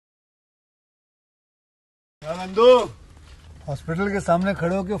Nandu hospital के सामने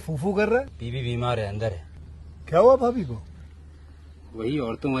खड़े होकर फूफू कर रहा है। बीवी बीमार है, अंदर है। क्या हुआ भाभी को? वही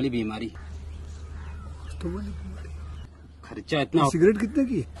औरतों वाली बीमारी। खर्चा इतना। सिगरेट कितने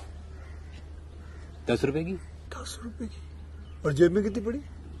की? 10 रुपए की। 10 रुपए की। और जेब में कितनी पड़ी?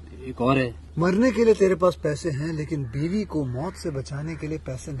 एक और है। मरने के लिए तेरे पास पैसे हैं, लेकिन बीवी को मौत से बचाने के लिए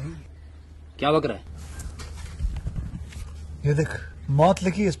पैसे नहीं है। क्या बक रहा है? ये देख, मौत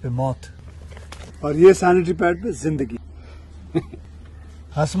लिखी है इस पे, मौत। और ये सैनिटरी पैड पे जिंदगी।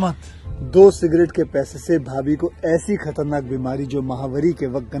 हंस मत। 2 सिगरेट के पैसे से भाभी को ऐसी खतरनाक बीमारी जो महावरी के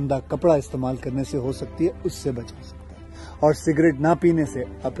वक्त गंदा कपड़ा इस्तेमाल करने से हो सकती है, उससे बचा सकता है। और सिगरेट ना पीने से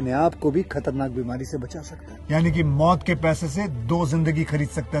अपने आप को भी खतरनाक बीमारी से बचा सकता है। यानी कि मौत के पैसे से 2 जिंदगी खरीद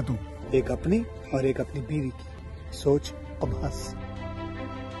सकता है तू, एक अपनी और एक अपनी बीवी की। सोच अब हंस।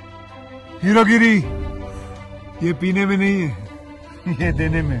 हीरोगिरी ये पीने में नहीं है, ये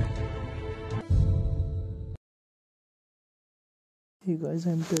देने में है। Hey guys,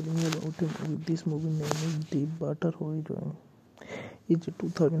 I'm telling you about a movie. This movie name is Deepwater Horizon. It's a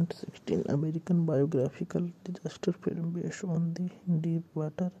 2016 American biographical disaster film based on the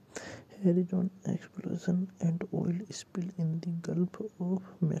Deepwater Horizon explosion and oil spill in the Gulf of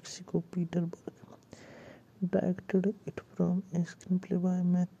Mexico. Peterberg directed it from a screenplay by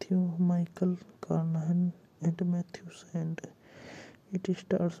Matthew Michael Carnahan and Matthew Sand. It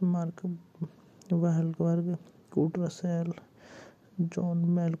stars Mark Wahlberg, Kurt Russell, John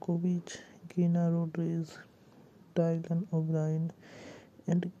Malkovich, Gina Rodriguez, Dylan O'Brien,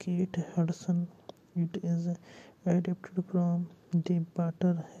 and Kate Hudson. It is adapted from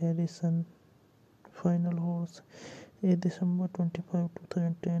Deepwater Horizon Final Horse, a December 25,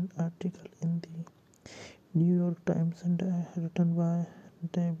 2010 article in the New York Times and written by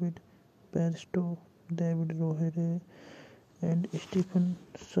David Barstow, David Rohere, and Stephen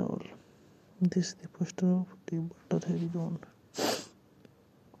Saul. This is the poster of Deepwater Horizon.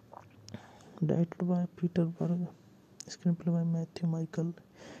 Directed by Peter Berg, screenplay by Matthew Michael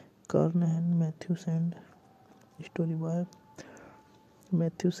Carnahan, Matthew Sand, story by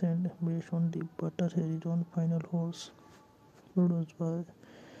Matthew Sand, based on Deepwater Horizon Final Horse, produced by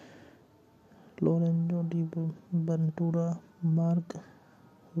Lorenzo Di Ventura, Mark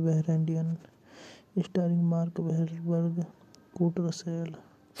Vahrandian, starring Mark Wahlberg, Kurt Russell,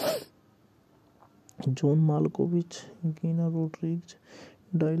 John Malkovich, Gina Rodriguez,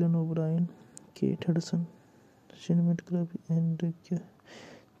 Dylan O'Brien, Kate Hudson. Cinematography Enrique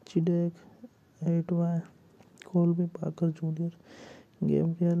Chidek, Edward Colby Parker Jr.,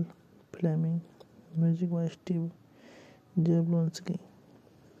 Gabriel Fleming. Music by Steve Jablonski.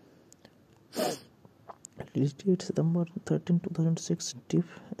 Release date September 13, 2006. TIFF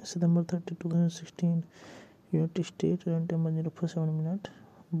September 30, 2016. United States. Runtime 0.7 minutes.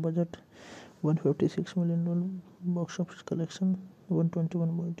 Budget $156 million. Box office collection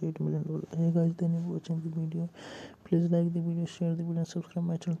 $121.8 million. Hey guys, thank you for watching the video. Please like the video, share the video, and subscribe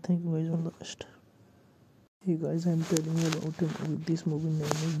my channel. Thank you guys, all the best. Hey guys, I'm telling you about a movie. This movie name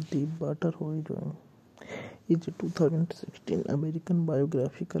is Deepwater Horizon. It's a 2016 American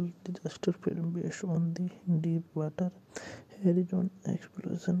biographical disaster film based on the Deepwater Horizon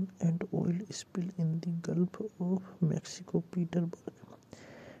explosion and oil spill in the Gulf of Mexico. Peterberg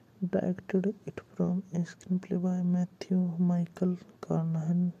directed it from a screenplay by Matthew Michael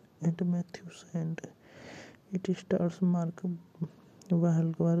Carnahan and Matthew Sand. It stars Mark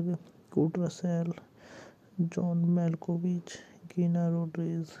Wahlberg, Kurt Russell, John Malkovich, Gina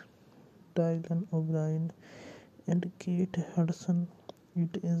Rodriguez, Dylan O'Brien, and Kate Hudson.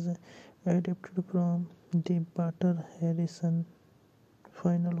 It is adapted from Deepwater Horizon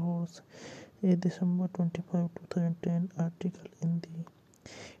Final Horse, a December 25, 2010 article in the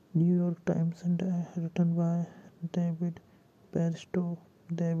New York Times and written by David Barstow,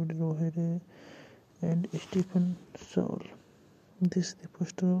 David Rohere, and Stephen Saul. This is the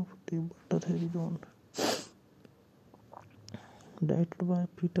poster of Deepwater Horizon. Directed by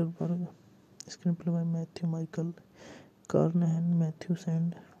Peter Berg, screenplay by Matthew Michael Carnahan, Matthew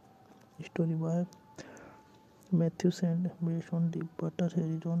Sand, story by Matthew Sand, based on Deepwater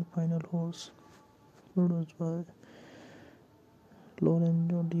Horizon Final Horse, produced by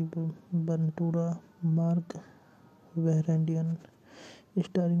Lorenzo Di Ventura, Mark Vahrandian,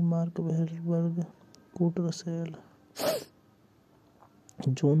 starring Mark Wahlberg, Kurt Russell,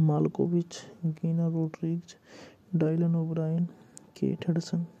 John Malkovich, Gina Rodriguez, Dylan O'Brien, Kate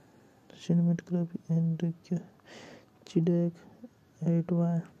Hudson. Cinematography Enrique Chidek,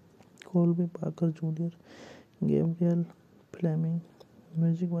 Edward Colby Parker Jr., Gabriel Fleming.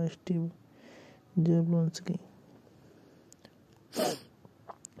 Music by Steve Jablonski.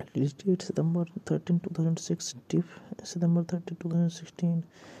 Release date September 13, 2006. TIFF September 30, 2016.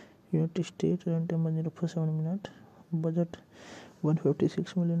 United States. Runtime 104 minutes. Budget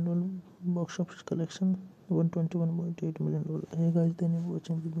 $156 million. Box office collection $121.8 million. Hey guys, thank you for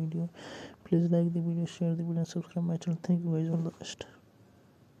watching the video. Please like the video, share the video, and subscribe my channel. Thank you guys. All the best.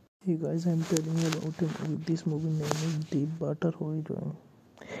 Hey guys, I'm telling you about a movie. This movie name is Deepwater Horizon.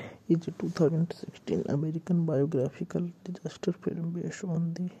 It's a 2016 American biographical disaster film based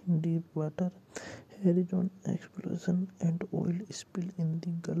on the Deepwater Horizon explosion and oil spill in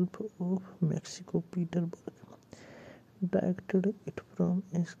the Gulf of Mexico. Peterberg directed it from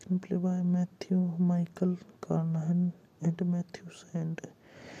a screenplay by Matthew Michael Carnahan and Matthew Sand.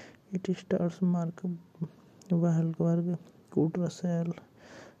 It stars Mark Wahlberg, Kurt Russell,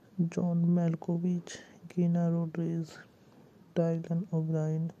 John Malkovich, Gina Rodriguez, Dylan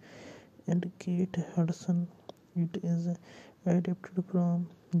O'Brien, and Kate Hudson. It is adapted from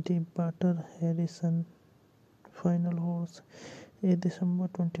Deepwater Horizon Final Horse, a December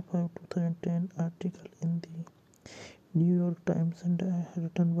 25, 2010 article in the New York Times and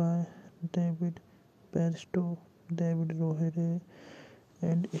written by David Barstow, David Rohere,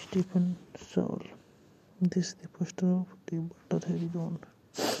 and Stephen Saul. This is the poster of Deepwater Horizon.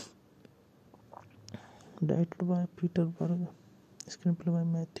 Directed by Peter Berg, screenplay by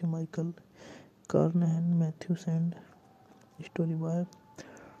Matthew Michael Carnahan, Matthew Sand, story by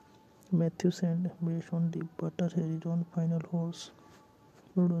Matthew Sand, based on Deepwater Horizon Final Horse,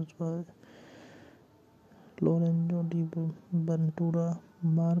 produced by Lorenzo Di Ventura,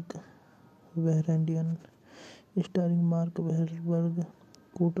 Mark Vahrandian, starring Mark Wahlberg,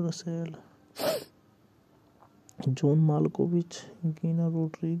 Kurt Russell, John Malkovich, Gina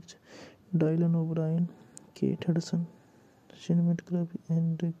Rodriguez, Dylan O'Brien, Kate Hudson. Cinematography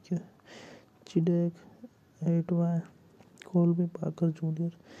Enrique Chidek, Edward Colby Parker Jr.,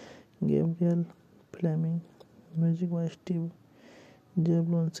 Gabriel Fleming, music by Steve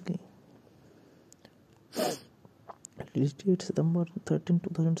Jablonski. Release date September 13,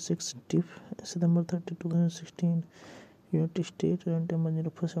 2006. TIFF September 30, 2016. United States. Runtime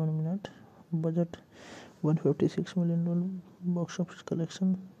 104 minutes. Budget $156 million. Box office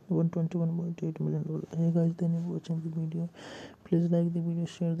collection $121.8 million. Hey guys, thank you for watching the video. Please like the video,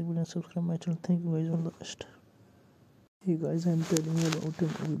 share the video, and subscribe my channel. Thank you guys. All the best. Hey guys, I'm telling you about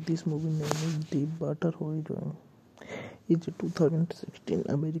a movie. This movie name is Deepwater Horizon. It's a 2016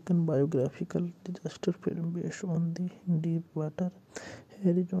 American biographical disaster film based on the Deepwater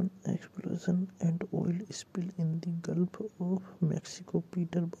Horizon explosion and oil spill in the Gulf of Mexico.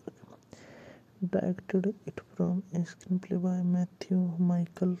 Peterberg directed it from a screenplay by Matthew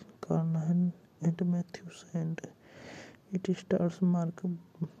Michael Carnahan and Matthew Sand. It stars Mark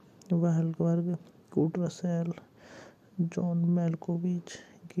Wahlberg, Kurt Russell, John Malkovich,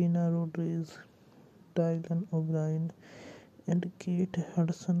 Gina Rodriguez, Dylan O'Brien, and Kate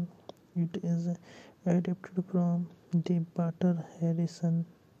Hudson. It is adapted from Deepwater Horizon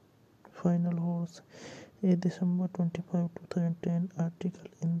Final Horse, a December 25, 2010 article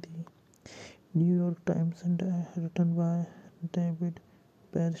in the New York Times and written by David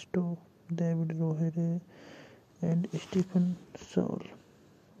Barstow, David Rohere, and Stephen Saul.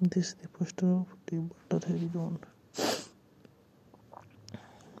 This is the poster of Deepwater Horizon.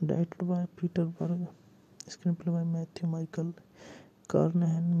 Directed by Peter Berg, screenplay by Matthew Michael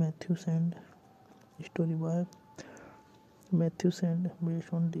Carnahan, Matthew Sand, story by Matthew Sand,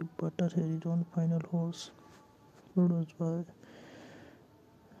 based on Deepwater Horizon Final Horse, produced by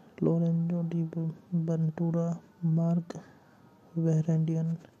Lorenzo Di Ventura, Mark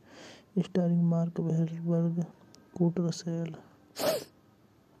Vahrandian, starring Mark Wahlberg, Kurt Russell,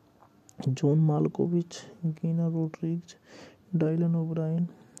 John Malkovich, Gina Rodriguez, Dylan O'Brien,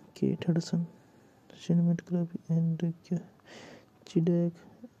 Kate Hudson. Cinematography Enrique Chidek,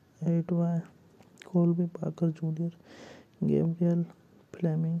 Edward Colby Parker Jr., Gabriel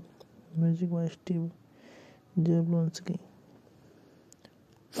Fleming, music by Steve Jablonski.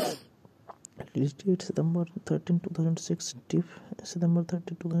 Release date September 13, 2006. TIFF September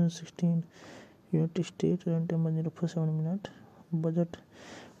 30, 2016. United States. Runtime 104 minutes. Budget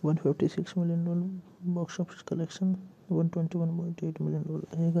 $156 million. Box office collection $121.8 million.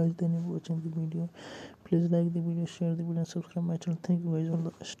 Hey guys, thank you for watching the video. Please like the video, share the video, and subscribe my channel. Thank you guys. All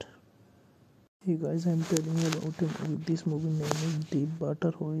the best. Hey guys, I'm telling you about a movie. This movie name is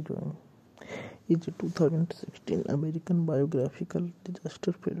Deepwater Horizon. It's a 2016 American biographical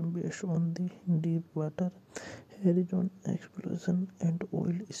disaster film based on the Deepwater Horizon explosion and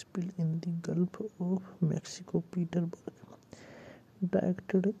oil spill in the Gulf of Mexico. Peterberg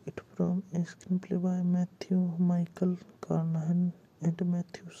directed it from a screenplay by Matthew Michael Carnahan and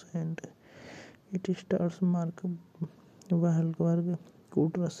Matthew Sand. It stars Mark Wahlberg,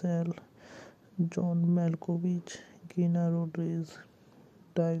 Kurt Russell, John Malkovich, Gina Rodriguez,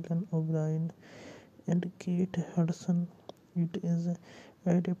 Dylan O'Brien, and Kate Hudson. It is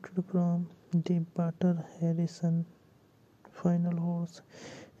adapted from Deepwater Horizon Final Horse,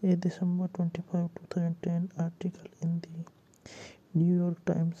 a December 25, 2010 article in the New York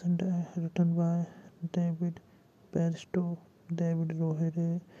Times and written by David Barstow, David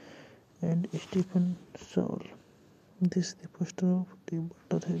Rohere, and Stephen Saul. This is the poster of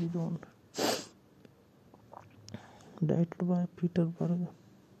Deepwater Horizon. Directed by Peter Berg,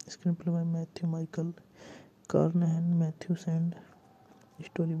 screenplay by Matthew Michael Carnahan, Matthew Sand,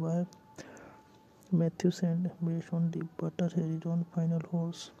 story by Matthew Sand, based on Deepwater Horizon Final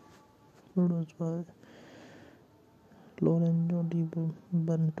Horse, produced by Lorenzo Di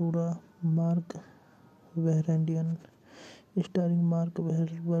Ventura, Mark Vahrandian, starring Mark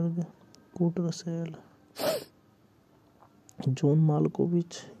Wahlberg, Kurt Russell, John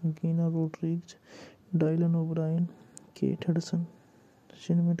Malkovich, Gina Rodriguez, Dylan O'Brien, Kate Hudson.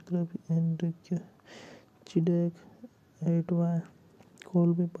 Cinematography Enrique Chidek, Edward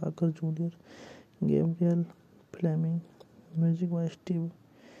Colby Parker Jr., Gabriel Fleming, music by Steve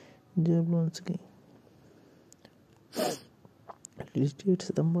Jablonski. Release date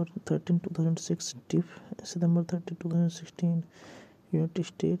September 13, 2006, TIFF September 30, 2016, United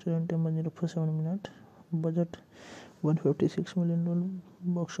States, runtime 104.7 minutes, budget $156 million,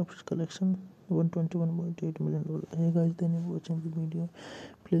 box office collection $121.8 million. Hey guys, thank you for watching the video.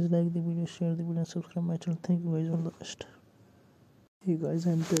 Please like the video, share the video, and subscribe my channel. Thank you guys, all the best. Hey guys,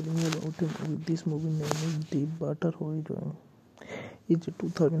 I'm telling you about a movie. This movie name is Deepwater Horizon. It's a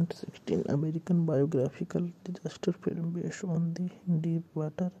 2016 American biographical disaster film based on the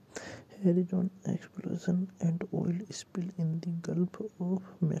Deepwater Horizon explosion and oil spill in the Gulf of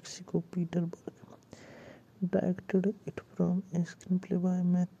Mexico. Peter Berg directed it from a screenplay by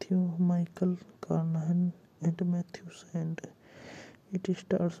Matthew Michael Carnahan and Matthew Sand. It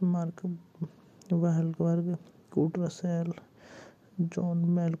stars Mark Wahlberg, Kurt Russell, John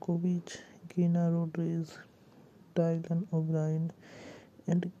Malkovich, Gina Rodriguez, Dylan O'Brien,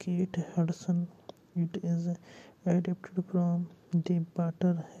 and Kate Hudson. It is adapted from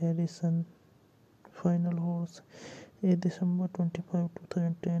Deepwater Horizon Final Horse, a December 25,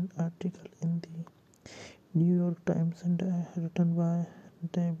 2010 article in the New York Times and written by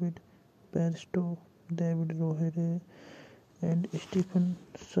David Barstow, David Rohere, and Stephen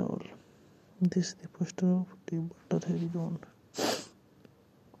Saul. This is the poster of Deepwater Horizon.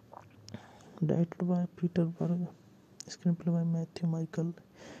 Directed by Peter Berg, screenplay by Matthew Michael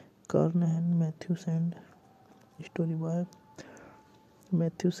Carnahan, Matthew Sand, story by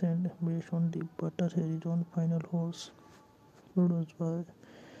Matthew Sand, based on Deepwater Horizon Final Horse, produced by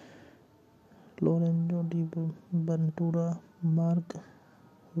Lorenzo Di Ventura, Mark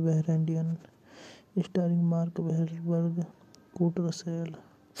Vahrandian, starring Mark Wahlberg, Kurt Russell,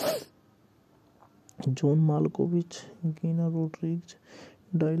 John Malkovich, Gina Rodriguez,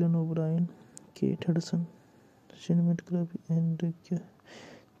 Dylan O'Brien, Kate Hudson. Cinematography Enrique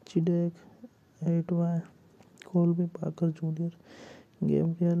Chidek, Edward Colby Parker Jr.,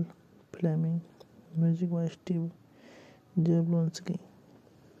 Gabriel Fleming, music by Steve Jablonski.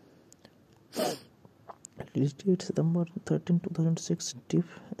 Release date September 13, 2006, TIFF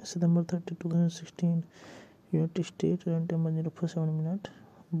September 30, 2016, United States, runtime 104.7 minutes,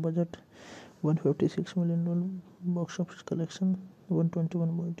 budget $156 million, box office collection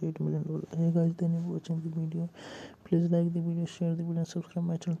 $121.8 million. Hey guys, thank you for watching the video. Please like the video, share the video, and subscribe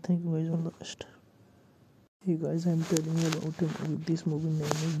my channel. Thank you guys, all the best. Hey guys, I'm telling you about a movie. This movie name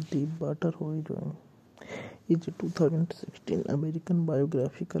is Deepwater Horizon. It's a 2016 American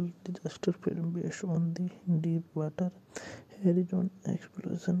biographical disaster film based on the Deepwater Horizon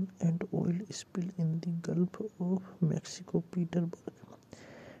explosion and oil spill in the Gulf of Mexico. Peter Berg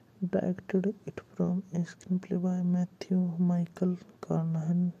directed it from a screenplay by Matthew Michael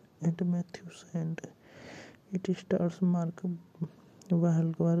Carnahan and Matthew Sand. It stars Mark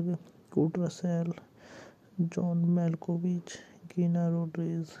Wahlberg, Kurt Russell, John Malkovich, Gina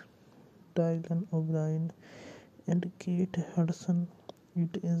Rodriguez, Dylan O'Brien, and Kate Hudson.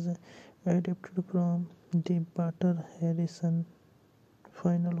 It is adapted from Deepwater Horizon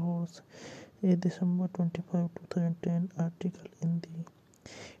Final Horse, a December 25, 2010 article in the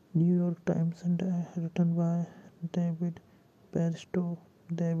New York Times and written by David Barstow,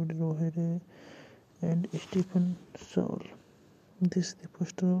 David Rohere, and Stephen Saul. This is the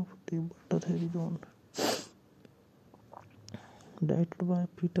poster of Deepwater Horizon. Directed by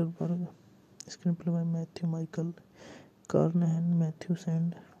Peter Berg, screenplay by Matthew Michael Carnahan, Matthew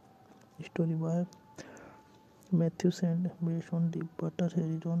Sand. Story by Matthew Sand, based on Deepwater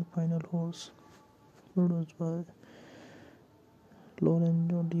Horizon Final Horse. Produced by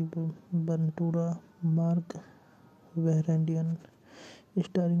Lorenzo Di Ventura, Mark Vahrandian,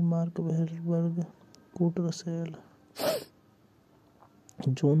 starring Mark Wahlberg, Kurt Russell,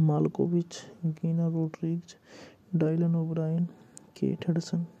 John Malkovich, Gina Rodriguez, Dylan O'Brien, Kate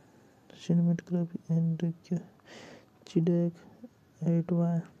Hudson. Cinematography Enrique Chidek,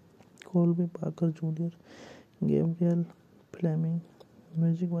 Edward Colby Parker Jr., Gabriel Fleming.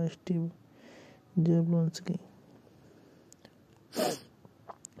 Music by Steve Jablonski.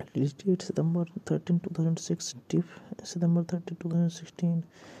 Release date September 13, 2006. TIFF September 30, 2016.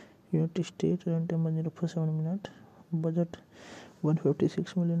 United States. Runtime 104.7 minutes. Budget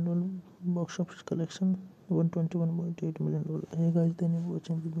 $156 million. Box office collection $121.8 million. Hey guys, thank you for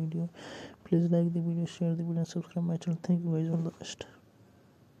watching the video. Please like the video, share the video, and subscribe my channel. Thank you guys. All the best.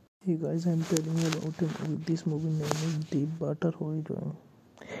 Hey guys, I'm telling you about a movie. This movie name is Deepwater Horizon.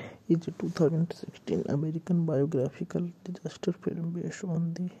 It's a 2016 American biographical disaster film based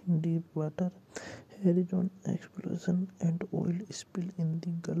on the Deepwater Horizon explosion and oil spill in the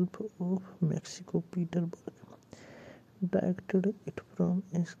Gulf of Mexico. Peterberg directed it from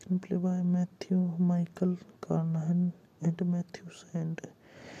a screenplay by Matthew Michael Carnahan and Matthew Sand.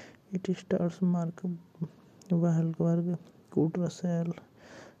 It stars Mark Wahlberg, Kurt Russell,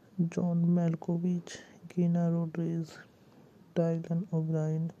 John Malkovich, Gina Rodriguez, Dylan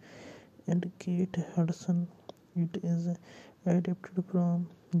O'Brien, and Kate Hudson. It is adapted from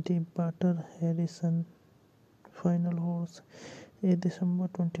Deepwater Horizon Final Horse, a December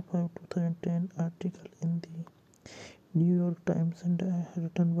 25, 2010 article in the New York Times and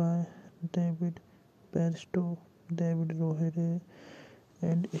written by David Barstow, David Rohere,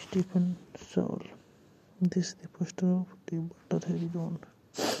 and Stephen Saul. This is the poster of Deepwater Horizon.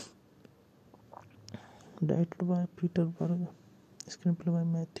 Directed by Peterberg, screenplay by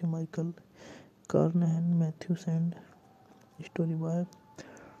Matthew Michael Carnahan, Matthew Sand. Story by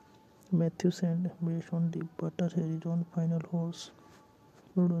Matthew Sand, based on Deepwater Horizon Final Horse.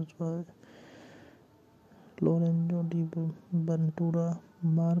 Produced by Lorenzo Di Ventura,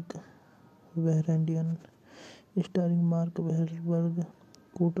 Mark Vahrandian, starring Mark Wahlberg,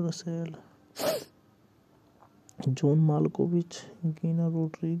 Kurt Russell, John Malkovich, Gina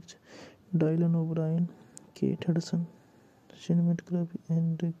Rodriguez, Dylan O'Brien, Kate Hudson. Cinematography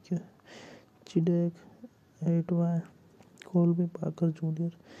Enrique Chidek, Edward Colby Parker Jr.,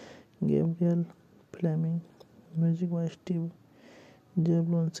 Gabriel Fleming. Music by Steve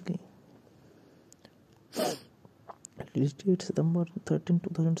Jablonski. Release date September 13,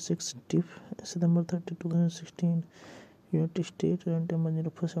 2006. TIFF September 30, 2016. United States. Runtime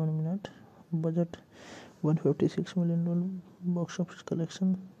 104.7 minutes. Budget $156 million. Box office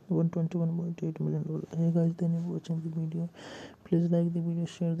collection $121.8 million. Hey guys, thank you for watching the video. Please like the video,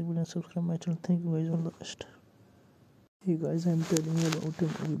 share the video, and subscribe my channel. Thank you guys. All the best. Hey guys, I'm telling you about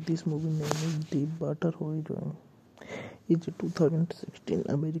a movie. This movie name is Deepwater Horizon. It's a 2016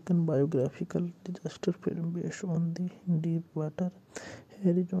 American biographical disaster film based on the Deepwater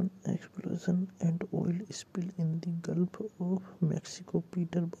Horizon explosion and oil spill in the Gulf of Mexico.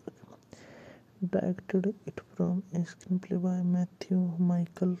 Peterberg directed it from a screenplay by Matthew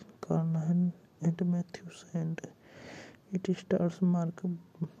Michael Carnahan and Matthew Sand. It stars Mark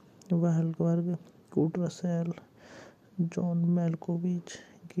Wahlberg, Kurt Russell, John Malkovich,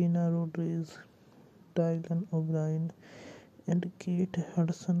 Gina Rodriguez, Dylan O'Brien, and Kate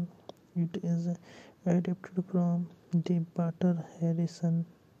Hudson. It is adapted from Deepwater Horizon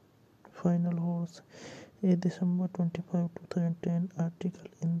Final Horse, a December 25, 2010 article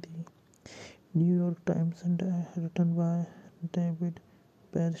in the New York Times and written by David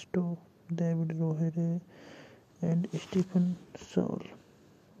Barstow, David Rohere, and Stephen Saul.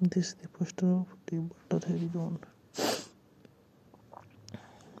 This is the poster of Deepwater Horizon.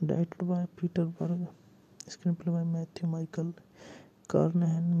 Directed by Peterberg, screenplay by Matthew Michael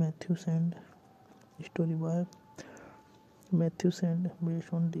Carnahan, Matthew Sand. Story by Matthew Sand,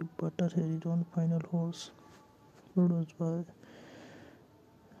 based on Deepwater Horizon Final Horse. Produced by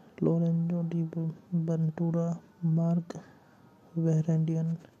Lorenzo Di Ventura, Mark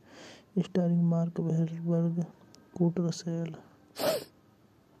Vahrandian, starring Mark Wahlberg, Kurt Russell,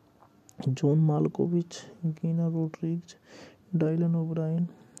 John Malkovich, Gina Rodriguez, Dylan O'Brien,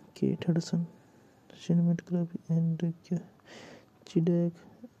 Kate Hudson. Cinematography Enrique Chidek,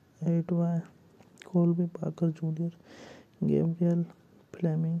 Edward Colby Parker Jr., Gabriel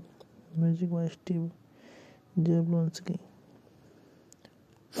Fleming. Music by Steve Jablonski.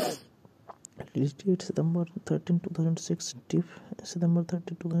 Release date September 13, 2006. TIFF September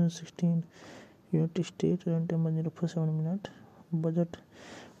 30, 2016. United States. Runtime 104 minutes. Budget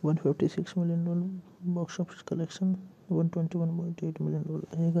 $156 million. Box office collection $121.8 million.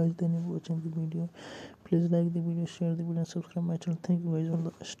 Hey guys, thank you for watching the video. Please like the video, share the video, and subscribe my channel. Thank you guys. All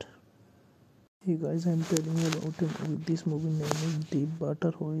the best. Hey guys, I'm telling you about a movie. This movie name is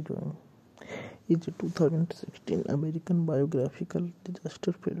Deepwater Horizon. It's a 2016 American biographical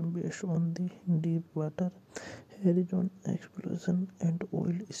disaster film based on the Deepwater Horizon explosion and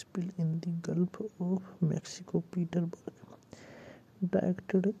oil spill in the Gulf of Mexico. Peterberg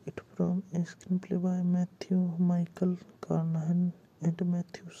directed it from a screenplay by Matthew Michael Carnahan and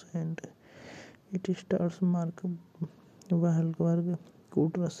Matthew Sand. It stars Mark Wahlberg,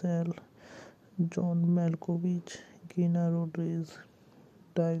 Kurt Russell, John Malkovich, Gina Rodriguez,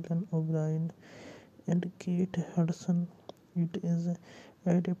 Dylan O'Brien, and Kate Hudson. It is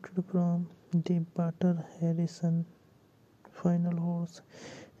adapted from Deepwater Horizon Final Horse,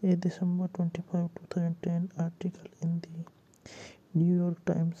 a December 25, 2010 article in the New York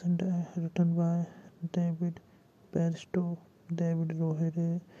Times and written by David Barstow, David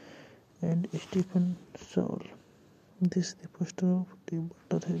Rohere, and Stephen Saul. This is the poster of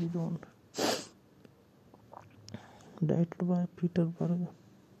Deepwater Horizon. Directed by Peter Berg,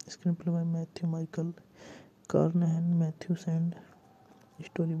 screenplay by Matthew Michael Carnahan, Matthew Sand,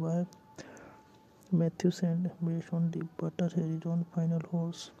 story by Matthew Sand, based on Deepwater Horizon Final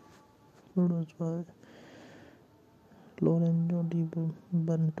Horse, produced by Lorenzo Di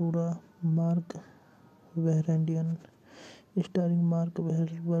Ventura, Mark Vahradian, starring Mark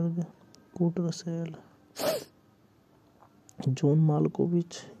Wahlberg, Kurt Russell, John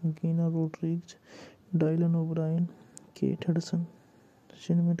Malkovich, Gina Rodriguez, Dylan O'Brien, Kate Hudson.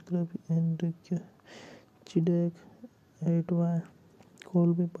 Cinematography Enrique Chidek, Edward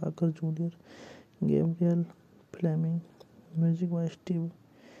Colby Parker Jr., Gabriel Fleming. Music by Steve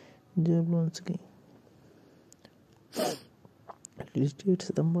Jablonski. Release date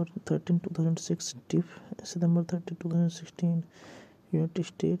September 13, 2006. TIFF September 30, 2016. United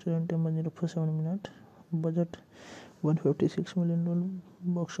States. Runtime 104 minutes. Budget $156 million.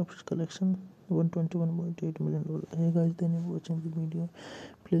 Box office collection $121.8 million. Hey guys, thank you for watching the video.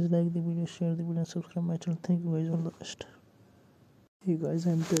 Please like the video, share the video, and subscribe my channel. Thank you guys. All the best. Hey guys,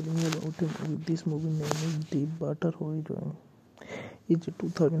 I'm telling you about a movie. This movie name is Deepwater Horizon. It's a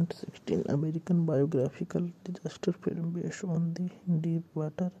 2016 American biographical disaster film based on the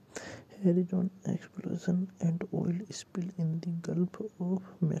Deepwater Horizon explosion and oil spill in the Gulf of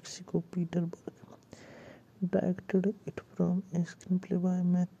Mexico. Peterberg directed it from a screenplay by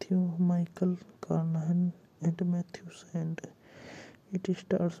Matthew Michael Carnahan and Matthew Sand. It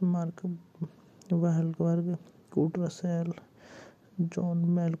stars Mark Wahlberg, Kurt Russell, John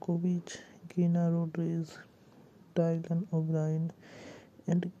Malkovich, Gina Rodriguez, Dylan O'Brien,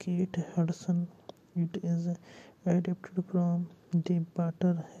 and Kate Hudson. It is adapted from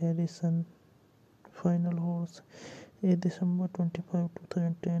Deepwater Horizon Final Horse, a December 25,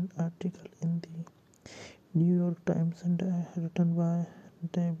 2010 article in the New York Times and written by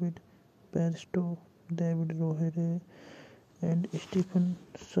David Barstow, David Rohere, and Stephen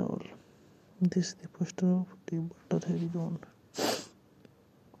Saul. This is the poster of Deepwater Horizon.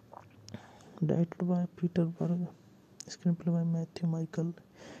 Directed by Peter Berg, screenplay by Matthew Michael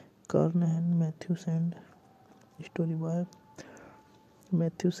Carnahan, Matthew Sand, story by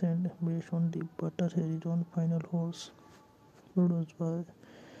Matthew Sand, based on Deepwater Horizon Final Horse, produced by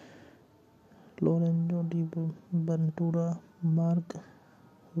Lorenzo Di Ventura, Mark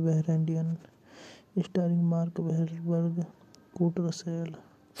Vahradian, starring Mark Wahlberg, Kurt Russell,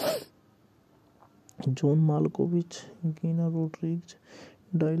 John Malkovich, Gina Rodriguez,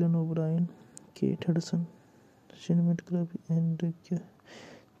 Dylan O'Brien, Kate Hudson. Cinematography Enrique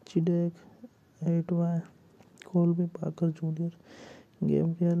Chidek, Edward Colby Parker Jr.,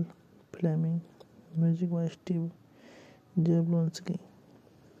 Gabriel Fleming. Music by Steve Jablonski.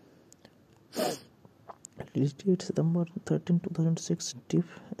 Release date September 13, 2006. TIFF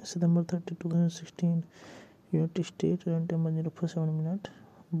September 30, 2016. United States. Runtime 104 minutes.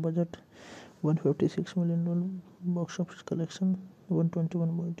 Budget $156 million. Box office collection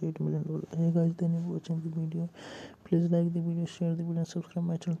 $121.8 million. Hey guys, thank you for watching the video. Please like the video, share the video, and subscribe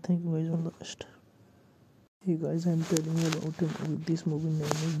my channel. Thank you guys. All the best. Hey guys, I'm telling you about a movie. This movie name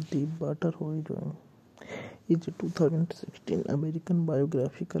is Deepwater Horizon. It's a 2016 American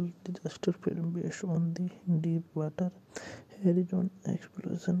biographical disaster film based on the Deepwater Horizon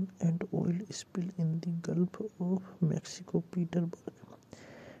explosion and oil spill in the Gulf of Mexico. Peterberg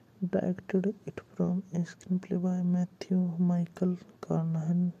directed it from a screenplay by Matthew Michael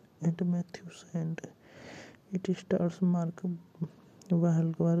Carnahan and Matthew Sand. It stars Mark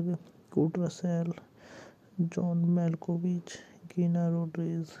Wahlberg, Kurt Russell, John Malkovich, Gina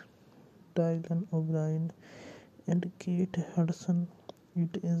Rodriguez, Dylan O'Brien, and Kate Hudson.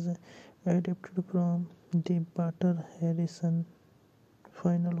 It is adapted from Deepwater Horizon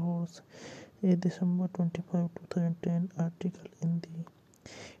Final Horse, a December 25, 2010 article in the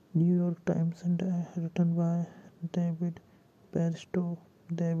New York Times and written by David Barstow,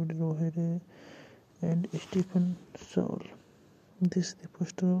 David Rohere, and Stephen Saul. This is the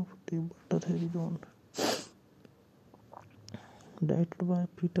poster of Deepwater Horizon. Directed by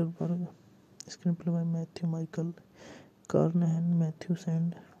Peter Berg, screenplay by Matthew Michael Carnahan, Matthew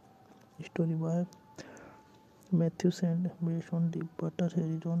Sand, story by Matthew Sand, based on Deepwater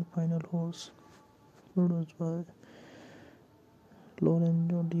Horizon Final Horse, produced by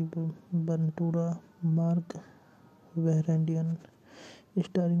Lorenzo Di Ventura, Mark Vahrandian,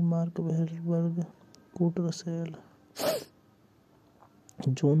 starring Mark Wahlberg, Kurt Russell,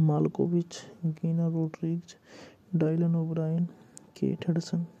 John Malkovich, Gina Rodriguez, Dylan O'Brien, Kate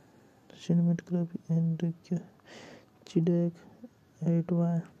Hudson, cinematography Enrique Chidek,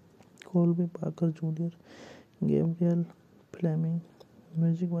 Edward Colby Parker Jr., Gabriel Fleming,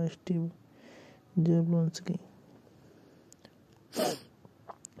 music by Steve Jablonski.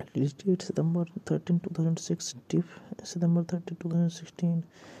 Release date September 13, 2006, TIFF September 30, 2016,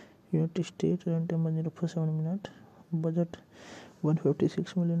 United States, runtime 104.7 minutes, budget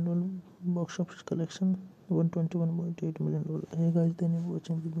 $156 million, box office collection $121.8 million. Hey guys, thank you for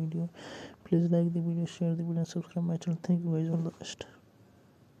watching the video. Please like the video, share the video, and subscribe my channel. Thank you guys, all the best.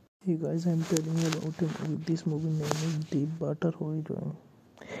 Hey guys, I'm telling you about a movie. This movie name is Deepwater Horizon.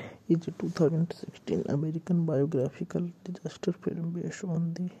 It's a 2016 American biographical disaster film based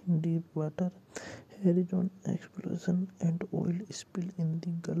on the Deepwater Horizon explosion and oil spill in the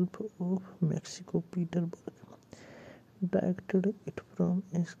Gulf of Mexico. Peter Berg directed it from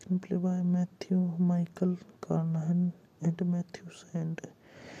a screenplay by Matthew Michael Carnahan and Matthew Sand.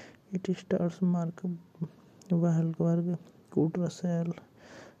 It stars Mark Wahlberg, Kurt Russell,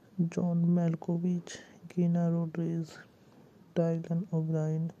 John Malkovich, Gina Rodriguez, Dylan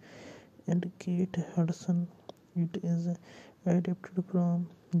O'Brien, and Kate Hudson. It is adapted from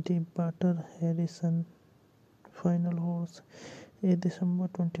Deepwater Horizon Final Horse, a December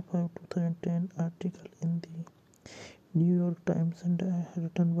 25, 2010 article in the New York Times and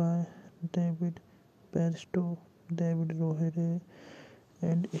written by David Barstow, David Rohere,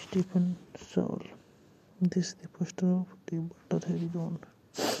 and Stephen Saul. This is the poster of Deepwater Horizon.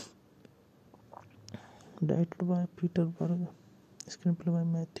 Directed by Peter Berg, screenplay by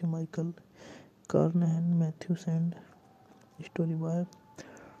Matthew Michael Carnahan, Matthew Sand, story by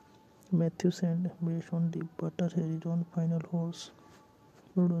Matthew Sand, based on Deepwater Horizon Final Horse,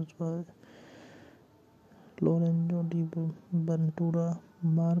 produced by Lorenzo Di Ventura,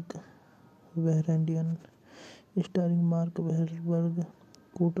 Mark Vahrandian, starring Mark Wahlberg,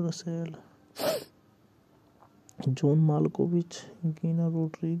 Kurt Russell, John Malkovich, Gina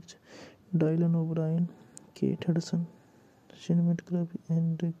Rodriguez, Dylan O'Brien, Kate Hudson, cinematography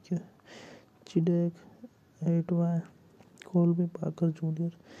Enrique Chidek, Edward Colby Parker Jr.,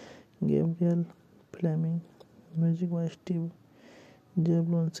 Gabriel Fleming, music by Steve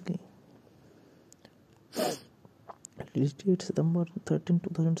Jablonski. Release date September 13,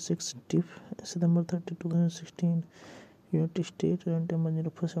 2006, TIFF September 30, 2016, United States, runtime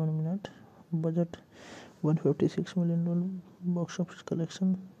 104.7 minutes, budget $156 million, box office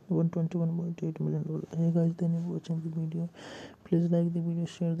collection $121.8 million. Hey guys, thank you for watching the video. Please like the video,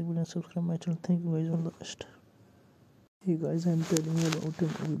 share the video, and subscribe my channel. Thank you guys, all the best. Hey guys, I'm telling you about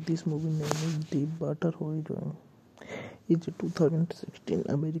a movie. This movie name is Deepwater Horizon. It's a 2016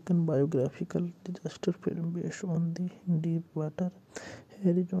 American biographical disaster film based on the Deepwater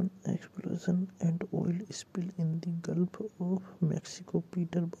Horizon explosion and oil spill in the Gulf of Mexico.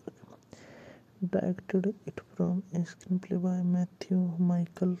 Peter Berg directed it from a screenplay by Matthew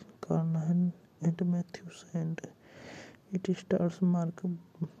Michael Carnahan and Matthew Sand. It stars Mark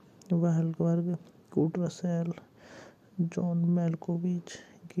Wahlberg, Kurt Russell, John Malkovich,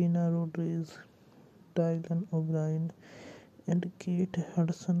 Gina Rodriguez, Dylan O'Brien, and Kate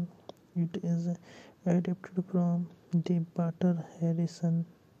Hudson. It is adapted from Deepwater Horizon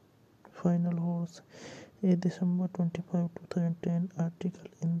Final Horse, a December 25, 2010 article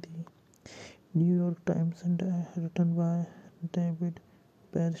in the New York Times and written by David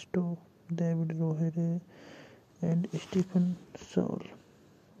Barstow, David Rohere, and Stephen Saul.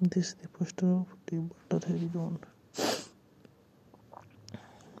 This is the poster of Deepwater Horizon.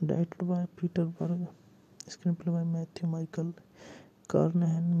 Directed by Peter Berg, screenplay by Matthew Michael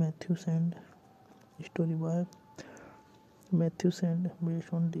Carnahan, Matthew Sand. Story by Matthew Sand,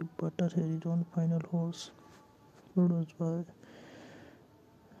 based on Deepwater Horizon Final Horse. Produced by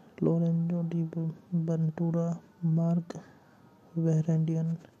Lorenzo Di Ventura, Mark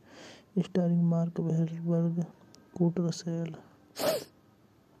Vahrandian, starring Mark Wahlberg, Kurt Russell,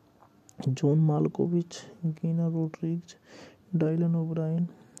 John Malkovich, Gina Rodriguez, Dylan O'Brien,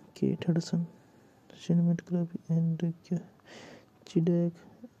 Kate Hudson. Cinematography Enrique Chidek,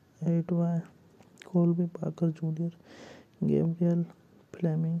 Edward Colby Parker Jr., Gabriel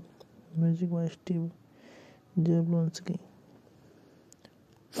Fleming. Music by Steve Jablonski.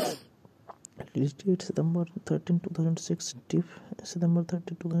 Release date September 13, 2006. TIFF September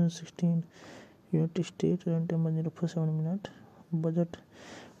 30, 2016. United States. Runtime 104.7 minutes. Budget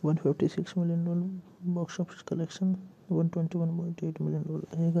 $156 million. Box office collection $121.8 million.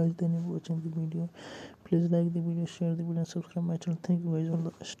 Hey guys, thank you for watching the video. Please like the video, share the video, and subscribe my channel. Thank you guys. All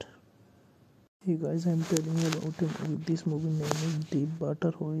the best. Hey guys, I'm telling you about a movie. This movie name is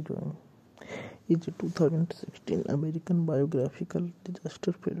Deepwater Horizon. It's a 2016 American biographical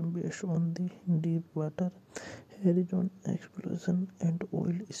disaster film based on the Deepwater Horizon explosion and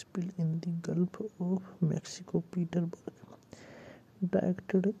oil spill in the Gulf of Mexico. Peterberg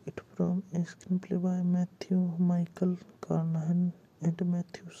directed it from a screenplay by Matthew Michael Carnahan and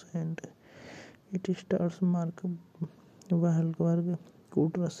Matthew Sand. It stars Mark Wahlberg,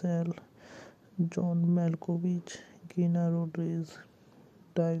 Kurt Russell, John Malkovich, Gina Rodriguez,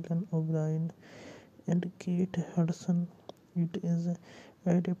 Dylan O'Brien, and Kate Hudson. It is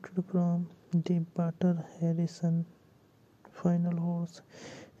adapted from Deepwater Horizon Final Horse,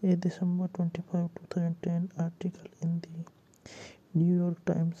 a December 25, 2010 article in the New York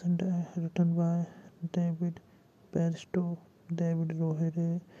Times and written by David Barstow, David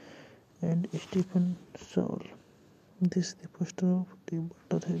Rohere, and Stephen Saul. This is the poster of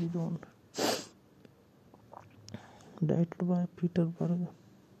Deepwater Horizon. Directed by Peterberg,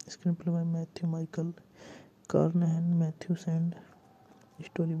 screenplay by Matthew Michael Carnahan, Matthew Sand.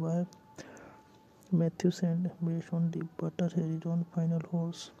 Story by Matthew Sand, based on Deepwater Horizon Final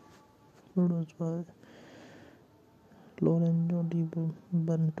Horse. Produced by Lorenzo Di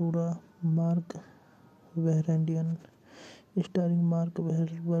Ventura, Mark Vahrandian, starring Mark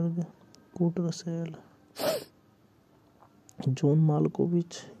Wahlberg, Kurt Russell, John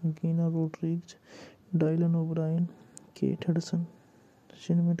Malkovich, Gina Rodriguez, Dylan O'Brien, Kate Hudson.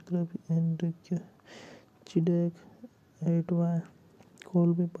 Cinematography Enrique Chidek, Edward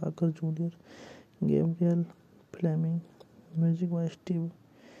Colby Parker Jr., Gabriel Fleming. Music by Steve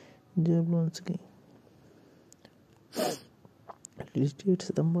Jablonski. Release date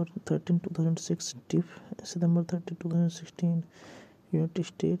September 13, 2006. TIFF September 30, 2016. United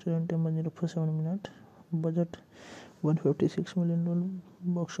States. Runtime 104.7 minutes. Budget $156 million.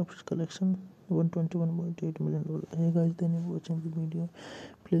 Box office collection $121.8 million. Hey guys, thank you for watching the video.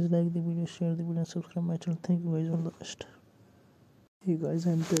 Please like the video, share the video, and subscribe my channel. Thank you guys. All the best. Hey guys,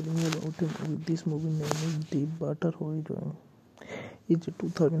 I'm telling you about a movie. This movie name is Deepwater Horizon. It's a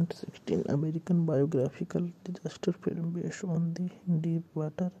 2016 American biographical disaster film based on the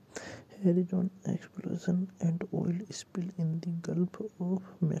Deepwater Horizon explosion and oil spill in the Gulf of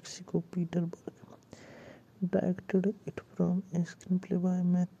Mexico. Peterberg directed it from a screenplay by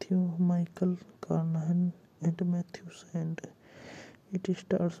Matthew Michael Carnahan and Matthew Sand. It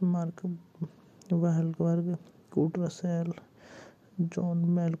stars Mark Wahlberg, Kurt Russell, John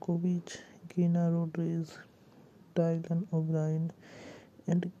Malkovich, Gina Rodriguez, Dylan O'Brien,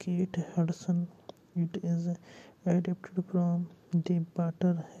 and Kate Hudson. It is adapted from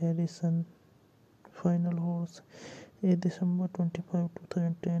Deepwater Horizon Final Horse, a December 25,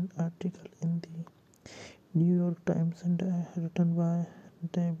 2010 article in the New York Times and written by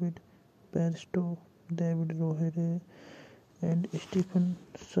David Barstow, David Rohere, and Stephen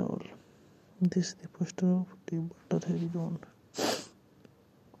Saul. This is the poster of Deepwater Horizon.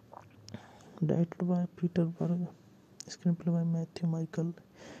 Directed by Peterberg, screenplay by Matthew Michael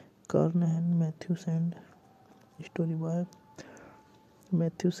Carnahan, Matthew Sand. Story by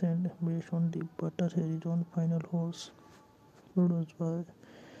Matthew Sand, based on Deepwater Horizon Final Horse. Produced by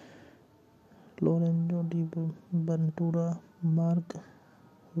Lorenzo Di Ventura, Mark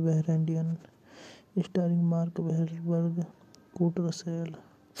Vahrandian, starring Mark Wahlberg, Kurt Russell,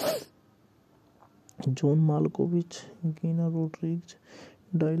 John Malkovich, Gina Rodriguez,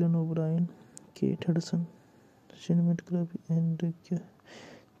 Dylan O'Brien, Kate Hudson. Cinematography Enrique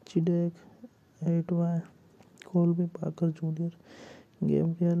Chidek, Edward Colby Parker Jr.,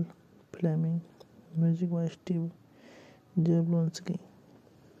 Gabriel Fleming. Music by Steve Jablonski.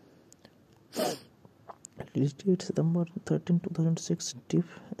 Release date September 13, 2006. TIFF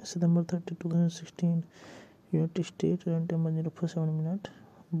September 30, 2016. United States. Runtime 104 minutes.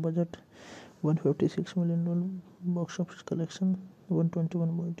 Budget $156 million. Box office collection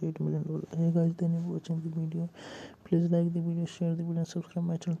 $121.8 million. Hey guys, thank you for watching the video. Please like the video, share the video, and subscribe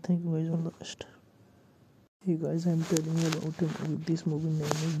my channel. Thank you guys. All the best. Hey guys, I'm telling you about a movie. This movie name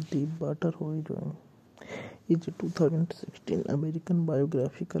is Deepwater Horizon. It's a 2016 American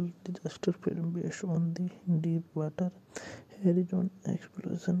biographical disaster film based on the Deepwater Horizon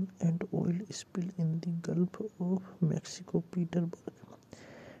explosion and oil spill in the Gulf of Mexico. Peterberg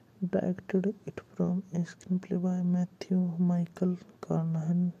directed it from a screenplay by Matthew Michael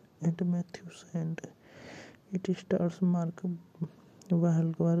Carnahan and Matthew Sand. It stars Mark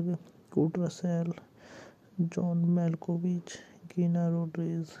Wahlberg, Kurt Russell, John Malkovich, Gina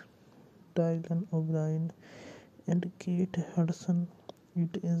Rodriguez, Dylan O'Brien, and Kate Hudson.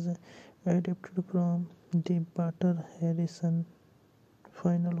 It is adapted from Deepwater Horizon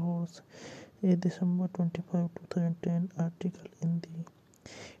Final Horse, a December 25, 2010 article in the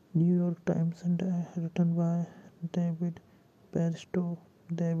New York Times and written by David Barstow,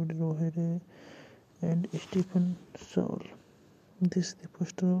 David Rohere, and Stephen Saul. This is the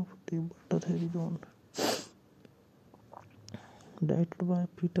poster of Deepwater Horizon. Directed by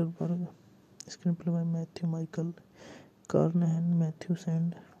Peter Berg, screenplay by Matthew Michael Carnahan, Matthew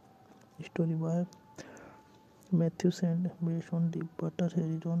Sand, story by Matthew Sand, based on Deepwater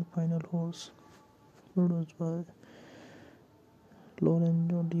Horizon Final Horse, produced by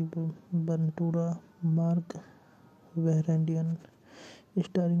Lorenzo Di Ventura, Mark Vahrandian,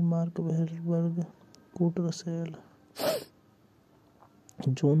 starring Mark Wahlberg, Kurt Russell,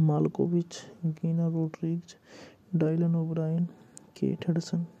 John Malkovich, Gina Rodriguez, Dylan O'Brien, Kate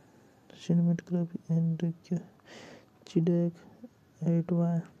Hudson. Cinematography Enrique Chidek,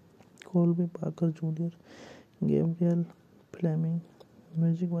 Edward Colby Parker Jr., Gabriel Fleming,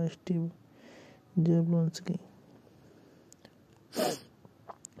 music by Steve Jablonski.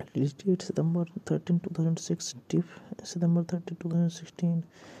 Release date September 13, 2006. TIFF September 30, 2016.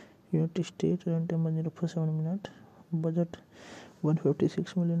 United States. Runtime 104 minutes. Budget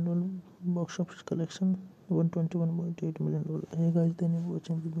 $156 million. Box office collection $121.8 million. Hey guys, thank you for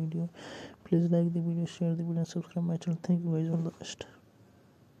watching the video. Please like the video, share the video, and subscribe my channel. Thank you guys. All the best.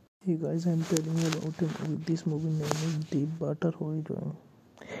 Hey guys, I'm telling you about a movie. This movie name is Deepwater Horizon.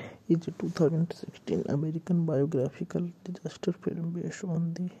 It's a 2016 American biographical disaster film based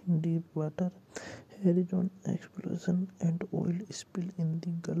on the Deepwater Horizon explosion and oil spill in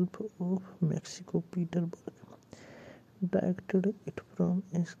the Gulf of Mexico. Peterberg directed it from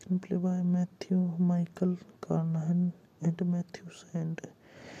a screenplay by Matthew Michael Carnahan and Matthew Sand.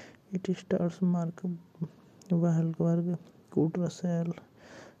 It stars Mark Wahlberg, Kurt Russell,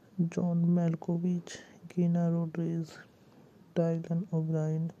 John Malkovich, Gina Rodriguez, Dylan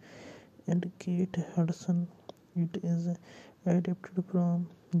O'Brien, and Kate Hudson. It is adapted from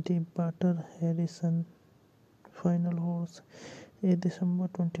Deepwater Horizon Final Horse, a December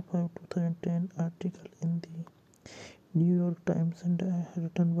 25, 2010 article in the New York Times and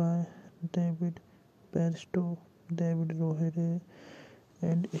written by David Barstow, David Rohere,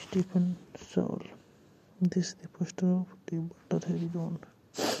 and Stephen Saul. This is the poster of Deepwater Horizon.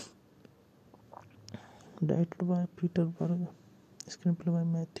 Directed by Peter Berg, screenplay by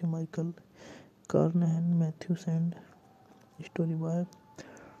Matthew Michael Carnahan, Matthew Sand, story by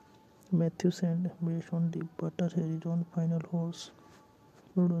Matthew Sand, based on Deepwater Horizon Final Horse,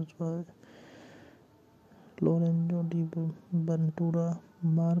 produced by Lorenzo Di Ventura,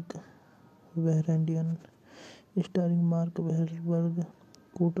 Mark Vahrandian, starring Mark Wahlberg,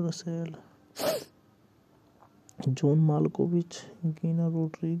 Kurt Russell, John Malkovich, Gina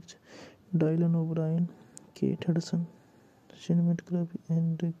Rodriguez, Dylan O'Brien, Kate Hudson. Cinematography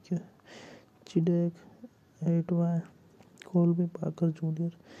Enrique Chidek, Edward Colby Parker Jr.,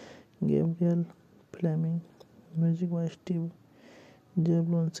 Gabriel Fleming, music by Steve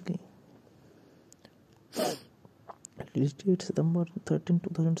Jablonski. Release date September 13,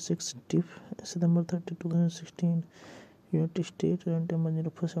 2006. TIFF September 30, 2016. United States. Runtime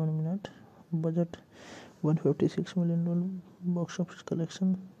 104 minutes. Budget $156 million. Box office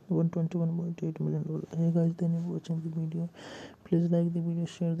collection $121.8 million. Hey guys, thank you for watching the video. Please like the video,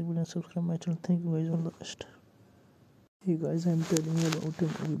 share the video, and subscribe my channel. Thank you guys. All the best. Hey guys, I'm telling you about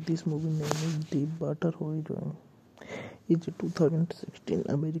a movie. This movie name is Deepwater Horizon. It's a 2016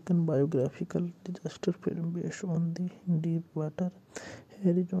 American biographical disaster film based on the Deepwater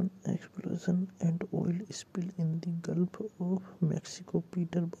Horizon explosion and oil spill in the Gulf of Mexico.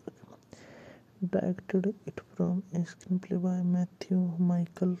 Peterberg directed it from a screenplay by Matthew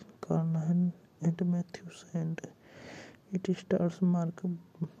Michael Carnahan and Matthew Sand. It stars Mark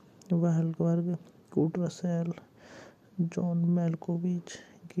Wahlberg, Kurt Russell, John Malkovich,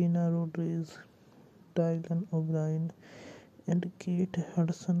 Gina Rodriguez, Dylan O'Brien, and Kate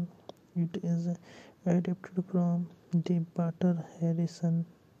Hudson. It is adapted from Deepwater Horizon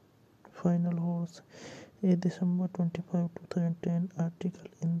Final Horse, a December 25, 2010 article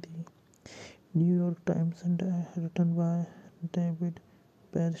in the New York Times and written by David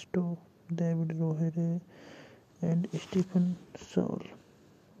Barstow, David Rohere, and Stephen Saul.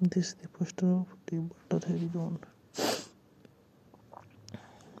 This is the poster of Deepwater Horizon.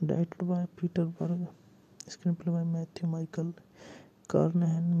 Directed by Peter Berg, screenplay by Matthew Michael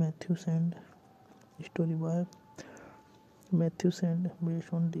Carnahan, Matthew Sand, story by Matthew Sand,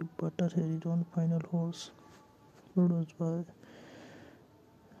 based on Deepwater Horizon Final Horse, produced by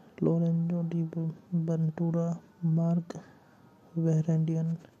Lorenzo Di Ventura, Mark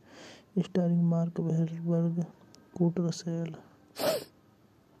Vahrandian, starring Mark Wahlberg, Kurt Russell,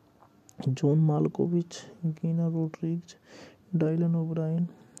 John Malkovich, Gina Rodriguez, Dylan O'Brien,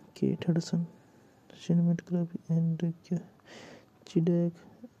 Kate Hudson, cinematography Enrique Chidek,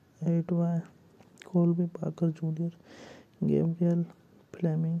 Edward Colby Parker Jr., Gabriel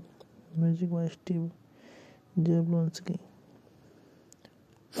Fleming, music by Steve Jablonski.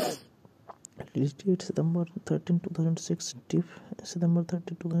 Release date September 13, 2006, TIFF September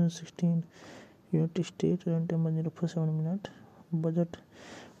 30, 2016, United States, runtime 104.7 minutes, budget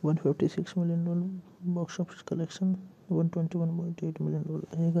 $156 million, box office collection $121.8 million.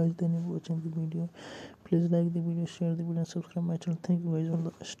 Hey guys, thank you for watching the video. Please like the video, share the video, and subscribe my channel. Thank you guys, all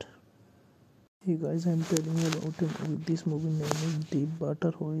the best. Hey guys, I'm telling you about a movie. This movie name is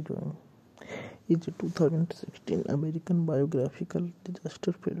Deepwater Horizon. It's a 2016 American biographical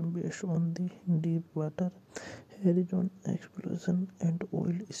disaster film based on the Deepwater Horizon explosion and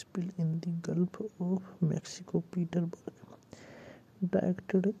oil spill in the Gulf of Mexico. Peter Berg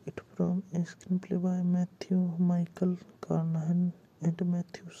directed it from a screenplay by Matthew Michael Carnahan and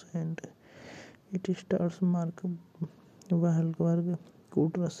Matthew Sand. It stars Mark Wahlberg,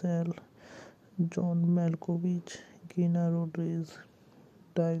 Kurt Russell, John Malkovich, Gina Rodriguez,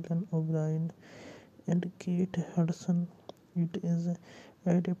 Dylan O'Brien, and Kate Hudson. It is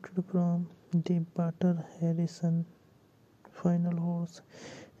adapted from Deepwater Horizon Final Horse,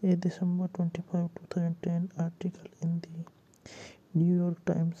 a December 25, 2010 article in the New York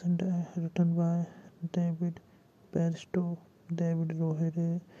Times and written by David Barstow, David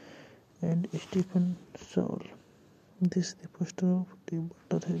Rohere, and Stephen Saul. This is the poster of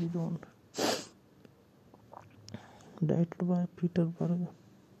Deepwater Horizon. Directed by Peter Berg,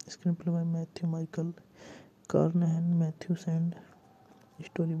 screenplay by Matthew Michael Carnahan, Matthew Sand,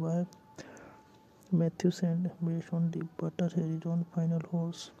 story by Matthew Sand, based on Deepwater Horizon Final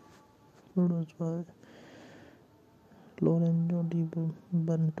Horse, produced by Lorenzo Di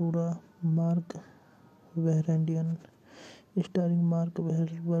Ventura, Mark Vahrandian, starring Mark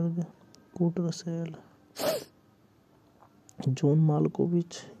Wahlberg, Kurt Russell, John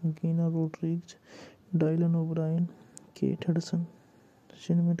Malkovich, Gina Rodriguez, Dylan O'Brien, Kate Hudson,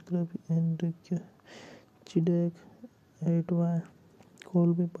 cinematography Enrique Chidek, Edward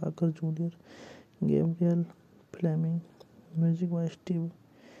Colby Parker Jr., Gabriel Fleming, music by Steve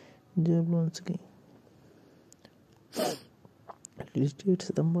Jablonski. Release date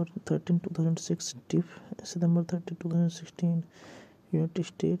September 13, 2006, TIFF September 30, 2016, United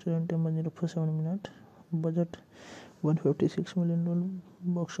States, runtime 104.7 minutes, budget $156 million,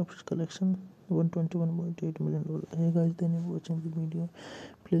 box office collection $121.8 million. Hey guys, thank you for watching the video.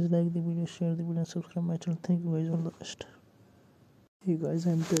 Please like the video, share the video, and subscribe my channel. Thank you guys, all the best. Hey guys,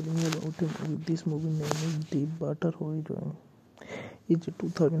 I'm telling you about a movie. This movie name is Deepwater Horizon. It's a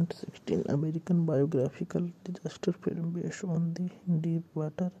 2016 American biographical disaster film based on the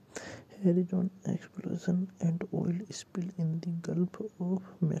Deepwater Horizon explosion and oil spill in the Gulf of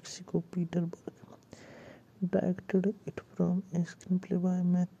Mexico. Peter Berg directed it from a screenplay by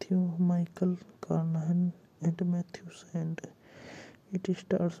Matthew Michael Carnahan and Matthew Sand. It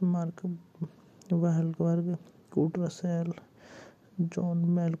stars Mark Wahlberg, Kurt Russell, John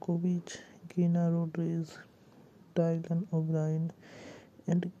Malkovich, Gina Rodriguez, Dylan O'Brien,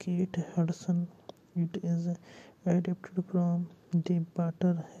 and Kate Hudson. It is adapted from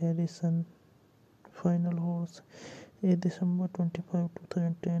Deepwater Horizon Final Horse, a December 25,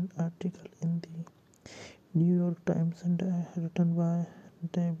 2010 article in the New York Times and written by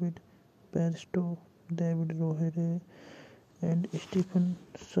David Barstow, David Rohere, and Stephen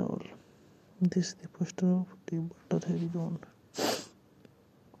Saul. This is the poster of Deepwater Horizon.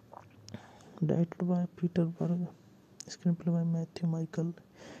 Directed by Peter Berg, screenplay by Matthew Michael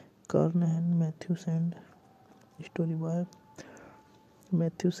Carnahan, Matthew Sand. Story by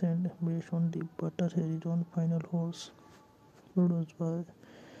Matthew Sand, based on Deepwater Horizon Final Horse. Produced by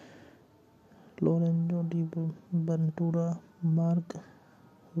Lorenzo Di Ventura, Mark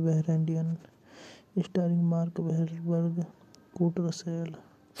Vahrandian, starring Mark Wahlberg, Kurt Russell,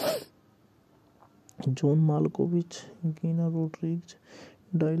 John Malkovich, Gina Rodriguez,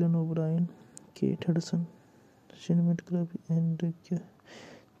 Dylan O'Brien, Kate Hudson. Cinematography Enrique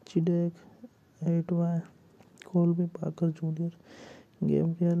Chidek, Edward Colby Parker Jr.,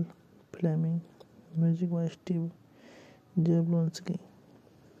 Gabriel Fleming. Music by Steve Jablonski.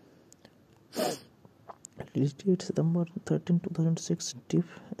 Release date September 13, 2006. TIFF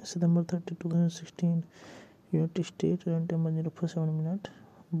September 30, 2016. United States. Runtime 104.7 minutes.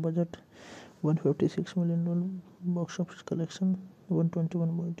 Budget $156 million. Box office collection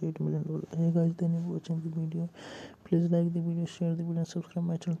 $121.8 million. Hey guys, thank you for watching the video. Please like the video, share the video, and subscribe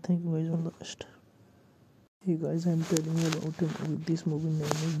my channel. Thank you guys. All the best. Hey guys, I'm telling you about a movie. This movie name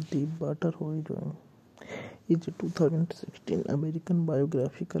is Deepwater Horizon. It's a 2016 American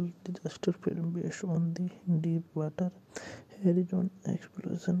biographical disaster film based on the Deepwater Horizon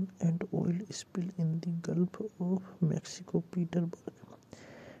explosion and oil spill in the Gulf of Mexico. Peterberg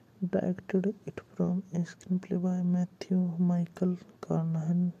directed it from a screenplay by Matthew Michael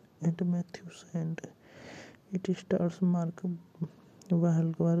Carnahan and Matthew Sand. It stars Mark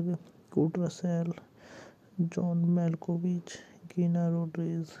Wahlberg, Kurt Russell, John Malkovich, Gina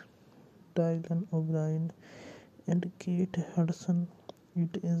Rodriguez, Dylan O'Brien, and Kate Hudson.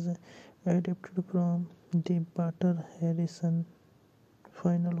 It is adapted from Deepwater Horizon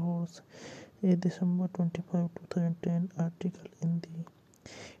Final Horse, a December 25, 2010 article in the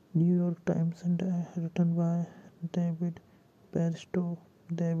New York Times and written by David Barstow,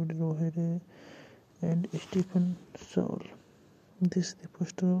 David Rohere, and Stephen Saul. This is the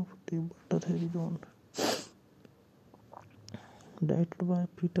poster of Deepwater Horizon. Directed by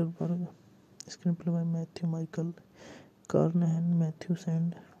Peterberg, screenplay by Matthew Michael Carnahan, Matthew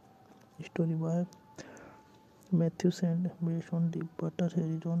Sand. Story by Matthew Sand, based on Deepwater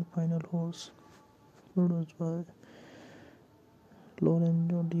Horizon Final Horse. Produced by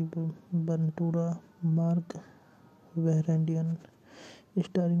Lorenzo Di Ventura, Mark Vahrandian,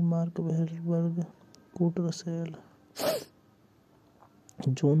 starring Mark Wahlberg, Kurt Russell,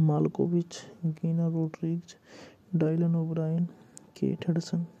 John Malkovich, Gina Rodriguez, Dylan O'Brien, Kate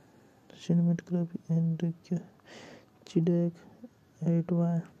Hudson. Cinematography Enrique Chidek,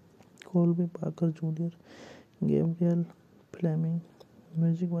 Edward Colby Parker Jr., Gabriel Fleming.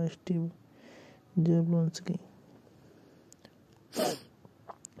 Music by Steve Jablonski.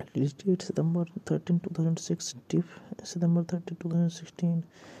 Release date September 13, 2006. TIFF September 30, 2016.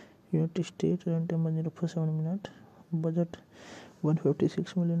 United States. Runtime 104.7 minutes. Budget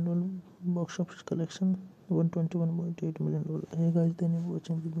 $156 million. Box office collection $121.8 million. Hey guys, thank you for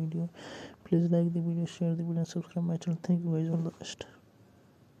watching the video. Please like the video, share the video, and subscribe my channel. Thank you guys. All the best.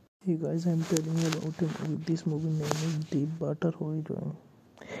 Hey guys, I'm telling you about a movie. This movie name is Deepwater Horizon.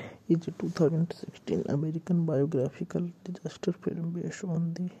 It's a 2016 American biographical disaster film based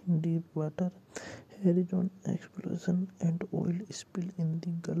on the Deepwater Horizon explosion and oil spill in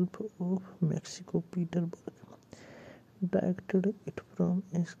the Gulf of Mexico. Peterberg directed it from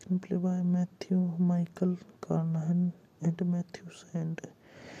a screenplay by Matthew Michael Carnahan and Matthew Sand.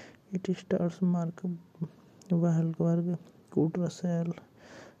 It stars Mark Wahlberg, Kurt Russell,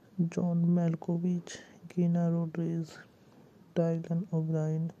 John Malkovich, Gina Rodriguez, Dylan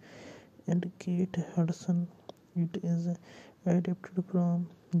O'Brien, and Kate Hudson. It is adapted from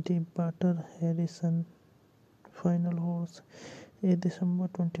Deepwater Horizon Final Horse, a December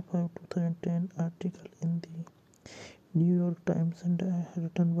 25, 2010 article in the New York Times and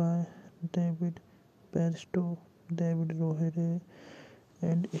written by David Barstow, David Rohere,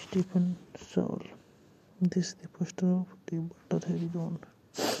 and Stephen Saul. This is the poster of Deepwater Horizon.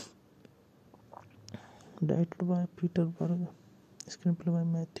 Directed by Peterberg, screenplay by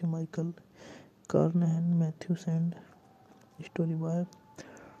Matthew Michael Carnahan, Matthew Sand. Story by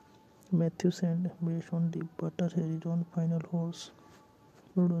Matthew Sand, based on Deepwater Horizon Final Horse.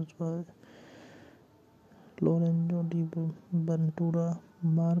 Produced by Lorenzo Di Ventura,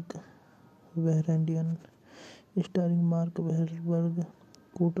 Mark Vahrandian, starring Mark Wahlberg,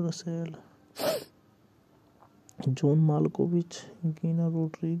 Kurt Russell, John Malkovich, Gina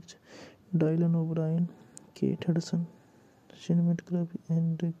Rodriguez, Dylan O'Brien, Kate Hudson. Cinematography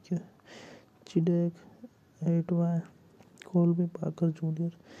Enrique Chidek, Edward Colby Parker Jr.,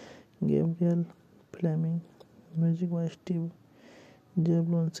 Gabriel Fleming. Music by Steve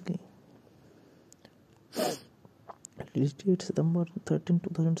Jablonski. Release date September 13,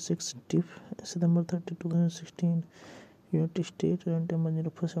 2006. TIFF September 30, 2016. United States. Runtime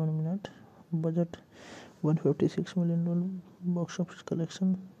 104 minutes. Budget $156 million. Box office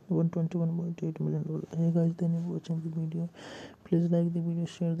collection $121.8 million. Hey guys, thank you for watching the video. Please like the video,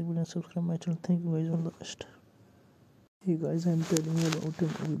 share the video, and subscribe my channel. Thank you guys. All the best. Hey guys, I'm telling you about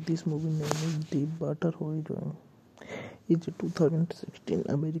a movie. This movie name is Deepwater Horizon. It's a 2016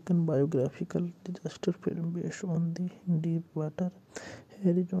 American biographical disaster film based on the Deepwater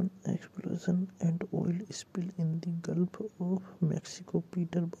Horizon explosion and oil spill in the Gulf of Mexico.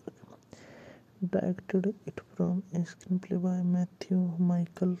 Peterberg directed it from a screenplay by Matthew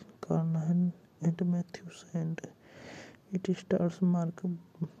Michael Carnahan and Matthew Sand. It stars Mark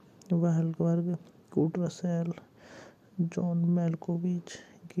Wahlberg, Kurt Russell, John Malkovich,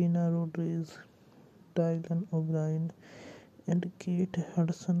 Gina Rodriguez, Dylan O'Brien, and Kate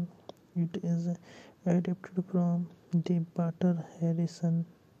Hudson. It is adapted from Deepwater Horizon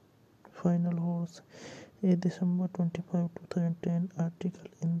Final Horse, a December 25, 2010 article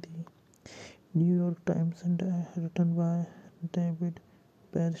in the New York Times and written by David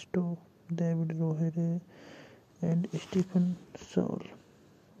Barstow, David Rohere, and Stephen Saul.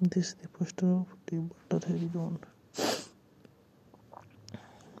 This is the poster of Deepwater Horizon.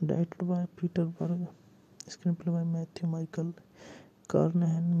 Directed by Peter Berg, screenplay by Matthew Michael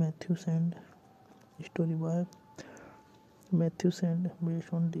Carnahan, Matthew Sand, story by Matthew Sand,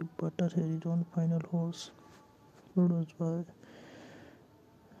 based on Deepwater Horizon Final Horse, produced by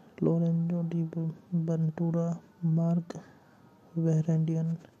Lorenzo Di Ventura, Mark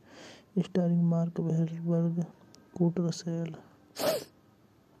Vahrandian, starring Mark Wahlberg, Kurt Russell,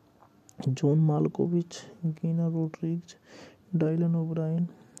 John Malkovich, Gina Rodriguez, Dylan O'Brien,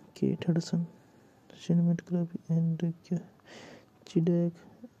 Kate Hudson. Cinematography Enrique Chidek,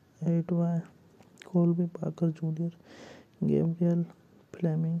 Edward Colby Parker Jr., Gabriel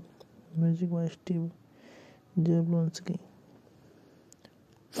Fleming. Music by Steve Jablonski.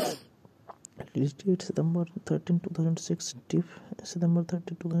 Release date September 13, 2006. TIFF September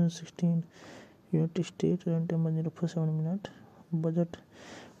 30, 2016. United States. Runtime 104 minutes. Budget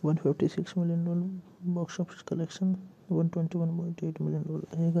 $156 million. Box office collection $121.8 million.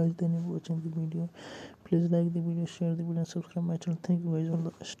 Hey guys, thank you for watching the video. Please like the video, share the video, and subscribe my channel. Thank you guys. All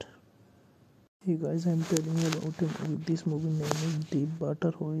the best. Hey guys, I'm telling you about a movie. This movie name is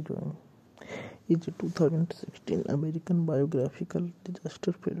Deepwater Horizon. It's a 2016 American biographical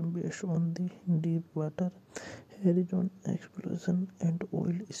disaster film based on the Deepwater Horizon explosion and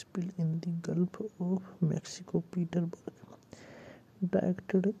oil spill in the Gulf of Mexico. Peterberg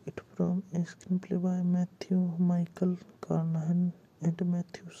directed it from a screenplay by Matthew Michael Carnahan and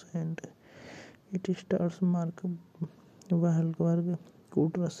Matthew Sand. It stars Mark Wahlberg,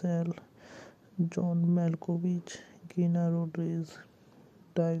 Kurt Russell, John Malkovich, Gina Rodriguez,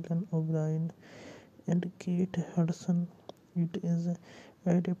 Dylan O'Brien, and Kate Hudson. It is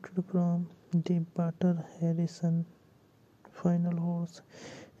adapted from Deepwater Horizon Final Horse,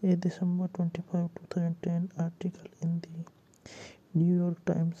 a December 25, 2010 article in the New York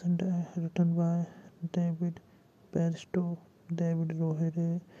Times and written by David Barstow, David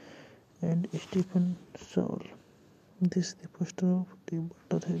Rohere, and Stephen Saul. This is the poster of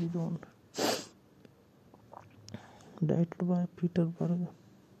Deepwater Horizon. Directed by Peter Berg,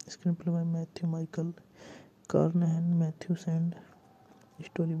 screenplay by Matthew Michael Carnahan, Matthew Sand,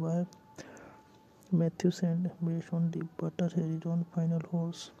 story by Matthew Sand, based on Deepwater Horizon Final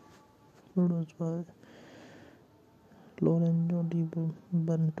Horse, produced by Lorenzo Di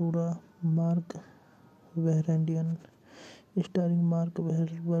Ventura, Mark Vahrandian, starring Mark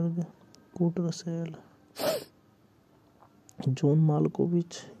Wahlberg, Kurt Russell, John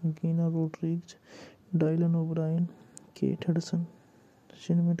Malkovich, Gina Rodriguez, Dylan O'Brien, Kate Hudson.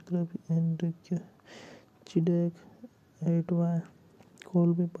 Cinematography Enrique Chidek, Edward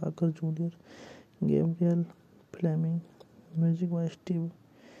Colby Parker Jr., Gabriel Fleming. Music by Steve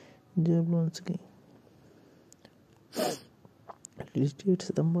Jablonski. Release date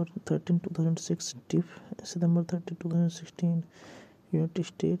September 13, 2006. TIFF September 30, 2016. United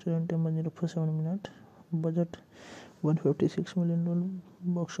States. Runtime 104 minutes. Budget $156 million.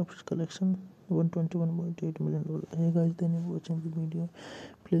 Box office collection $121.8 million. Hey guys, thank you for watching the video.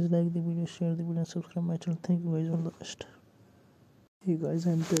 Please like the video, share the video, and subscribe my channel. Thank you guys. All the best. Hey guys,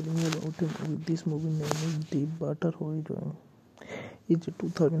 I'm telling you about a movie. This movie name is Deepwater Horizon. It's a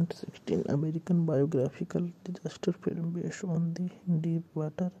 2016 American biographical disaster film based on the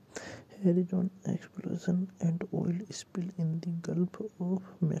Deepwater Horizon explosion and oil spill in the Gulf of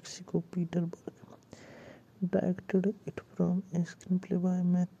Mexico. Peterberg directed it from a screenplay by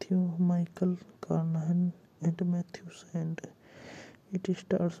Matthew Michael Carnahan and Matthew Sand. It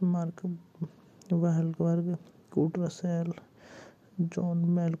stars Mark Wahlberg, Kurt Russell, John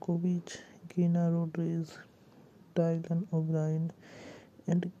Malkovich, Gina Rodriguez, Dylan O'Brien,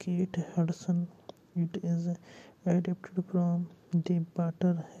 and Kate Hudson. It is adapted from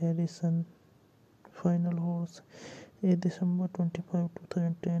Deepwater Horizon Final Horse, a December 25,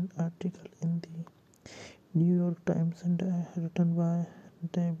 2010 article in the New York Times and written by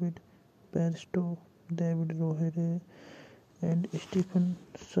David Barstow, David Rohere, and Stephen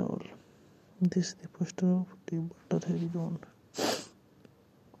Saul. This is the poster of Deepwater Horizon.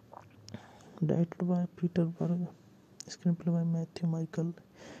 Directed by Peter Berg, screenplay by Matthew Michael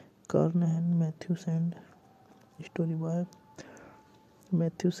Carnahan, Matthew Sand, story by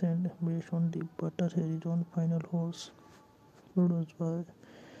Matthew Sand, based on Deepwater Horizon Final Horse, produced by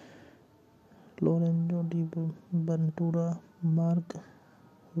Lorenzo Di Ventura, Mark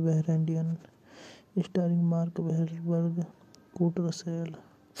Vahrandian, starring Mark Wahlberg, Kurt Russell,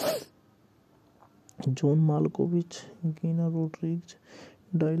 John Malkovich, Gina Rodriguez,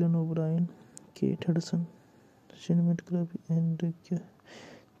 Dylan O'Brien, Kate Hudson, cinematography Enrique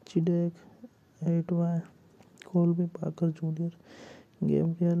Chidek, Edward Colby Parker Jr.,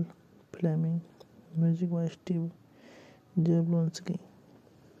 Gabriel Fleming, music by Steve Jablonski.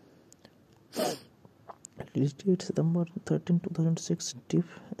 Release date September 13, 2006, TIFF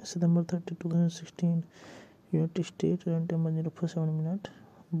September 30, 2016, United States, runtime 104.7 minutes,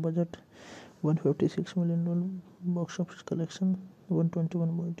 budget $156 million, box office collection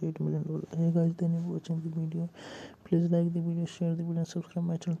 $121.8 million. Hey guys, thank you for watching the video. Please like the video, share the video, and subscribe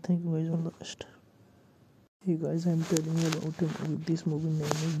my channel. Thank you guys, all the best. Hey guys, I'm telling you about a movie. This movie name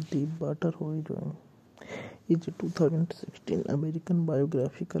is Deepwater Horizon. It's a 2016 American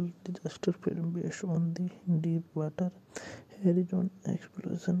biographical disaster film based on the Deepwater Horizon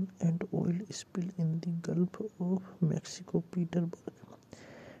explosion and oil spill in the Gulf of Mexico. Peter Berg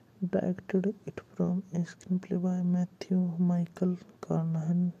directed it from a screenplay by Matthew Michael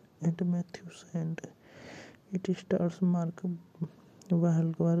Carnahan and Matthew Sand. It stars Mark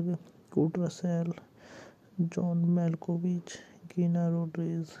Wahlberg, Kurt Russell, John Malkovich, Gina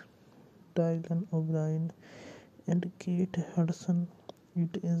Rodriguez, Dylan O'Brien, and Kate Hudson.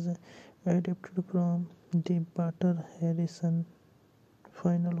 It is adapted from Deepwater Horizon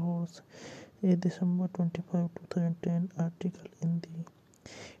Final Horse, a December 25, 2010 article in the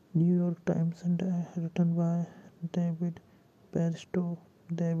New York Times and written by David Barstow,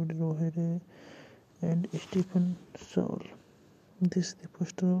 David Rohere, and Stephen Saul. This is the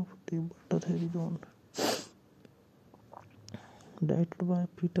poster of Deepwater Horizon. Directed by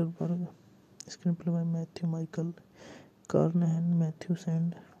Peter Berg, screenplay by Matthew Michael Carnahan, Matthew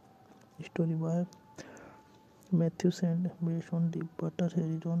Sand, story by Matthew Sand, based on Deepwater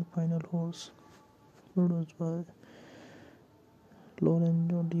Horizon Final Horse, produced by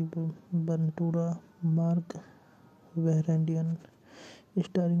Lorenzo Di Ventura, Mark Vahrandian,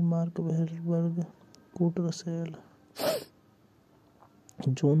 starring Mark Wahlberg, Kurt Russell,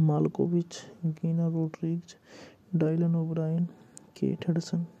 John Malkovich, Gina Rodriguez, Dylan O'Brien, Kate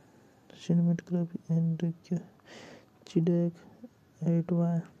Hudson, cinematography Enrique Chidek,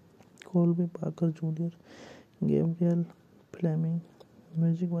 Edward Colby Parker Jr., Gabriel Fleming,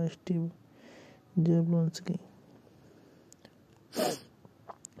 music by Steve Jablonski.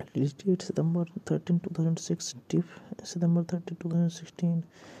 Release date September 13, 2006, TIFF September 30, 2016,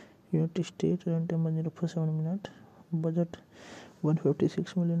 United States, runtime 104.7 minutes, budget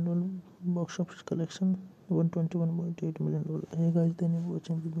 $156 million, box office collection $121.8 million. Hey guys, thank you for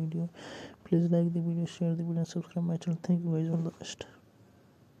watching the video. Please like the video, share the video, and subscribe my channel. Thank you guys, all the best.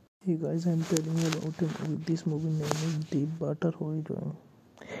 Hey guys, I'm telling you about a movie. This movie name is Deepwater Horizon.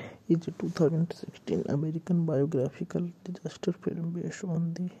 It's a 2016 American biographical disaster film based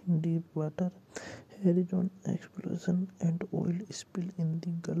on the Deepwater Horizon explosion and oil spill in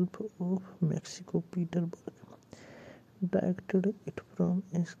the Gulf of Mexico. Peter Berg directed it from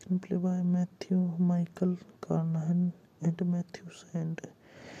a screenplay by Matthew Michael Carnahan and Matthew Sand.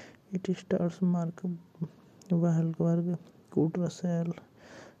 It stars Mark Wahlberg, Kurt Russell,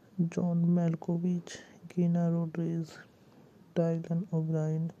 John Malkovich, Gina Rodriguez, Dylan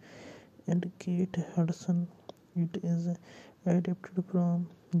O'Brien, and Kate Hudson. It is adapted from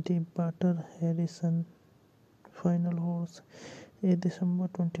Deepwater Horizon Final Horse, a December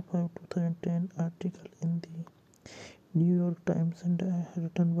 25, 2010 article in the New York Times and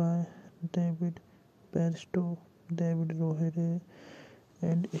written by David Barstow, David Rohere,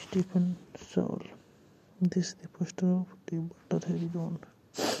 and Stephen Saul. This is the poster of Deepwater Horizon.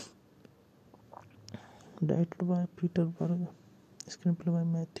 Directed by Peter Berg, screenplay by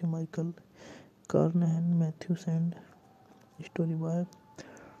Matthew Michael Carnahan, Matthew Sand. Story by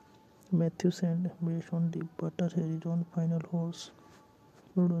Matthew Sand, based on Deepwater Horizon Final Horse.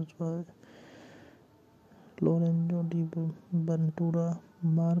 Produced by Lorenzo Di Ventura,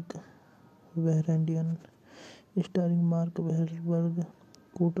 Mark Vahrandian, starring Mark Wahlberg,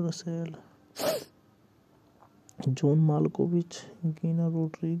 Kurt Russell, John Malkovich, Gina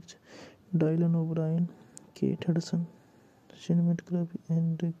Rodriguez, Dylan O'Brien, Kate Hudson. Cinematography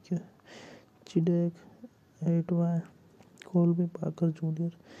Enrique Chidek, Edward Colby Parker Jr.,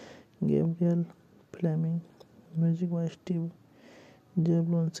 Gabriel Fleming. Music by Steve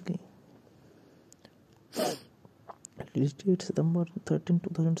Jablonski. Release date September 13,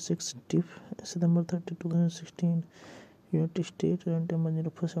 2006. TIFF September 30, 2016. United States. Runtime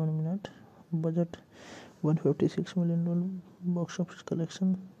 104.7 minutes. Budget $156 million. Box office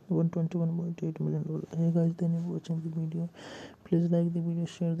collection $121.8 million. Hey guys, thank you for watching the video. Please like the video,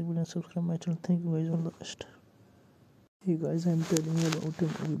 share the video, and subscribe my channel. Thank you guys. All the best. Hey guys, I'm telling you about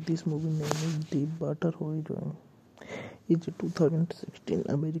a movie. This movie name is Deepwater Horizon. It's a 2016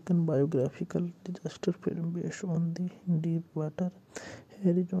 American biographical disaster film based on the Deepwater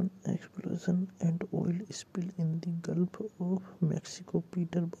Horizon explosion and oil spill in the Gulf of Mexico.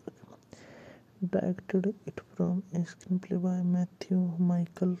 Peterberg directed it from a screenplay by Matthew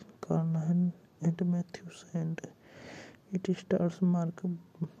Michael Carnahan and Matthew Sand. It stars Mark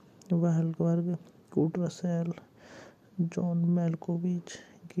Wahlberg, Kurt Russell, John Malkovich,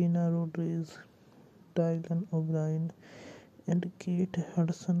 Gina Rodriguez, Dylan O'Brien, and Kate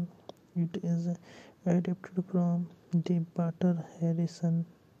Hudson. It is adapted from Deepwater Horizon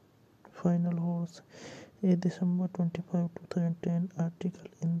Final Horse, a December 25, 2010 article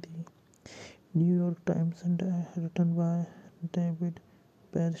in the New York Times and written by David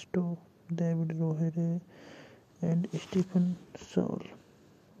Barstow, David Rohere, and Stephen Saul.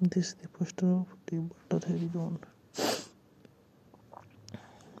 This is the poster of Deepwater Horizon.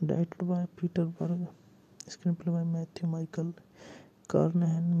 Directed by Peterberg, screenplay by Matthew Michael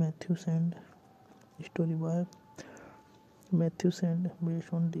Carnahan, Matthew Sand. Story by Matthew Sand,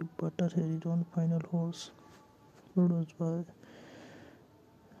 based on Deepwater Horizon Final Horse. Produced by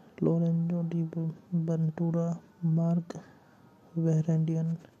Lorenzo Di Ventura, Mark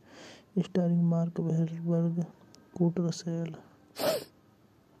Vahrandian, starring Mark Wahlberg, Kurt Russell,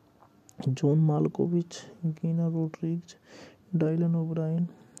 John Malkovich, Gina Rodriguez, Dylan O'Brien,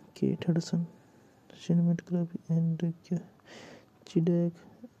 Kate Hudson. Cinematography Enrique Chidek,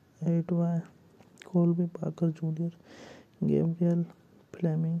 Edward Colby Parker Jr., Gabriel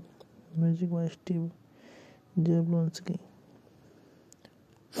Fleming. Music by Steve Jablonski.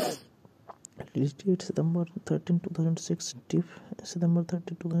 Release date September 13, 2006. TIFF September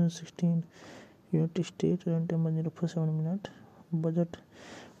 30, 2016. United States. Runtime 104.7 minutes. Budget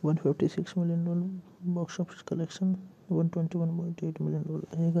 $156 million. Box office collection $121.8 million.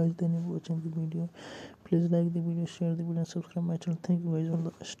 Hey guys, thank you for watching the video. Please like the video, share the video, and subscribe my channel. Thank you guys. All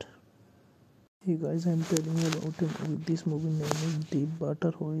the best. Hey guys, I'm telling you about a movie. This movie name is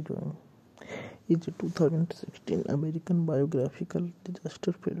Deepwater Horizon. It's a 2016 American biographical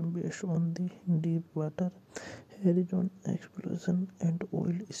disaster film based on the Deepwater Horizon explosion and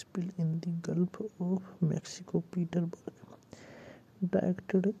oil spill in the Gulf of Mexico. Peterberg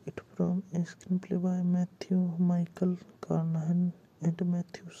directed it from a screenplay by Matthew Michael Carnahan and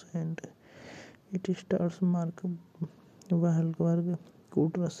Matthew Sand. It stars Mark Wahlberg,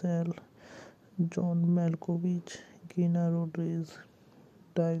 Kurt Russell, John Malkovich, Gina Rodriguez,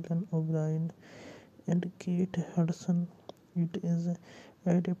 Dylan O'Brien, and Kate Hudson. It is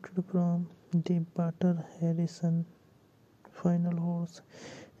adapted from Deepwater Horizon Final Horse,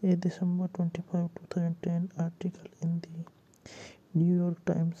 a December 25, 2010 article in the New York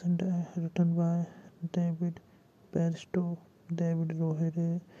Times and written by David Barstow, David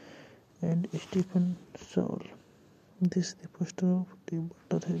Rohere, and Stephen Saul. This is the poster of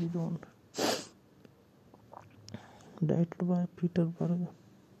Deepwater Horizon. Directed by Peterberg,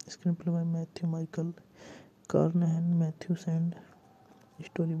 screenplay by Matthew Michael Carnahan, Matthew Sand.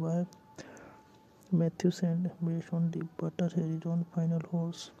 Story by Matthew Sand, based on Deepwater Horizon Final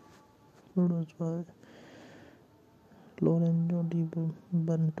Horse. Produced by Lorenzo Di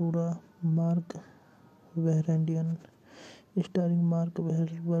Ventura, Mark Vahrandian, starring Mark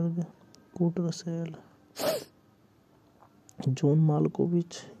Wahlberg, Kurt Russell, John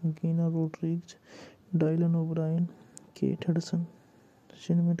Malkovich, Gina Rodriguez, Dylan O'Brien, Kate Hudson.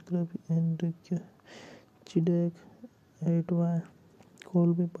 Cinematography Enrique Chidek, Edward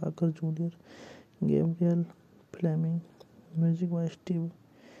Colby Parker Jr., Gabriel Fleming. Music by Steve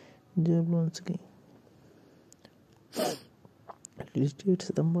Jablonski. Release date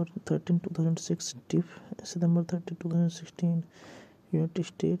September 13, 2006. TIFF September 30, 2016. United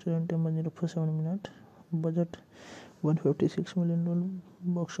States. Runtime 104 minutes. Budget $156 million.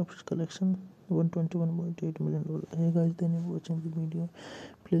 Box office collection $121.8 million. Hey guys, thank you for watching the video.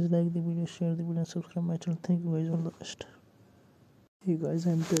 Please like the video, share the video, and subscribe my channel. Thank you guys. All the best. Hey guys,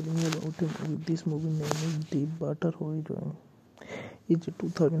 I'm telling you about a movie. This movie name is Deepwater Horizon. It's a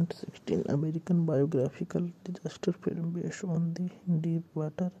 2016 American biographical disaster film based on the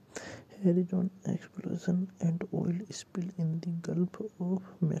Deepwater Horizon explosion and oil spill in the Gulf of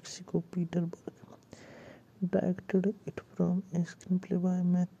Mexico. Peterberg directed it from a screenplay by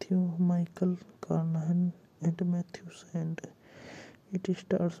Matthew Michael Carnahan and Matthew Sand. It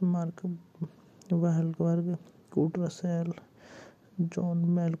stars Mark Wahlberg, Kurt Russell, John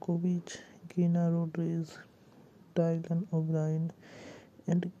Malkovich, Gina Rodriguez, Dylan O'Brien,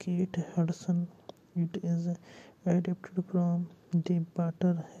 and Kate Hudson. It is adapted from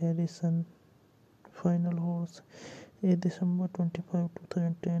Deepwater Horizon Final Horse, a December 25,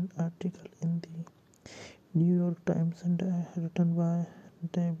 2010 article in the New York Times and written by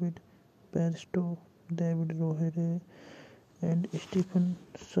David Barstow, David Rohere, and Stephen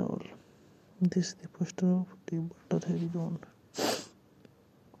Saul. This is the poster of Deepwater Horizon.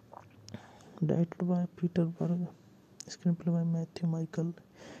 Directed by Peter Berg, screenplay by Matthew Michael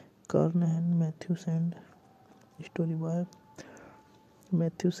Carnahan, Matthew Sand, story by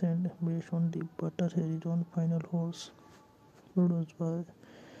Matthew Sand, based on Deepwater Horizon Final Horse, produced by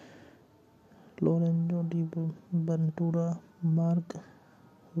Lorenzo Di Ventura, Mark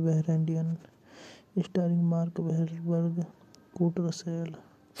Vahrandian, starring Mark Wahlberg, Kurt Russell,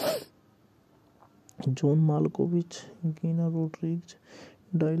 John Malkovich, Gina Rodriguez,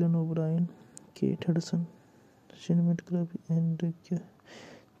 Dylan O'Brien, Kate Hudson. Cinematography Enrique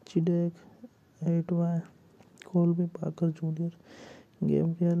Chidek, Edward Colby Parker Jr.,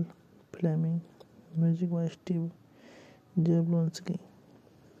 Gabriel Fleming, music by Steve Jablonski.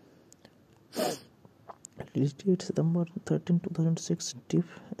 Release date September 13, 2006. TIFF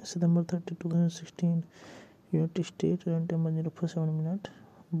September 30, 2016. United States. Runtime 104 minutes.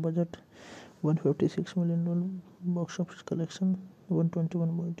 Budget $156 million. Box office collection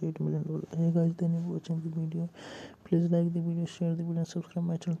 $121.8 million. Hey guys, thank you for watching the video. Please like the video, share the video, and subscribe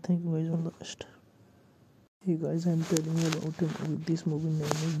my channel. Thank you guys. All the best. Hey guys, I'm telling you about a movie. This movie name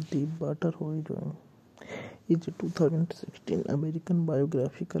is Deepwater Horizon. It's a 2016 American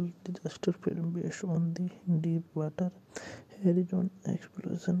biographical disaster film based on the Deepwater Horizon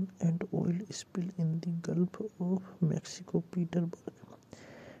explosion and oil spill in the Gulf of Mexico. Peterberg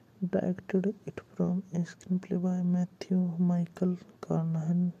directed it from a screenplay by Matthew Michael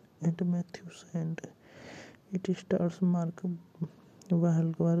Carnahan and Matthew Sand. It stars Mark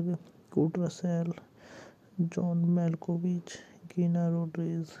Wahlberg, Kurt Russell, John Malkovich, Gina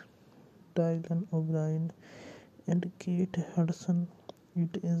Rodriguez, Dylan O'Brien, and Kate Hudson.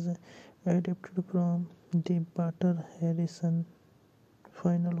 It is adapted from Deepwater Horizon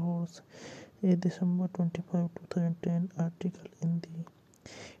Final Horse, a December 25, 2010 article in the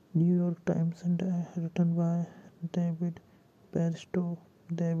New York Times and written by David Barstow,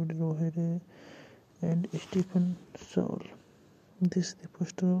 David Rohere, and Stephen Saul. This is the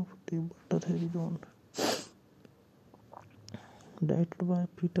poster of Deepwater Horizon. Directed by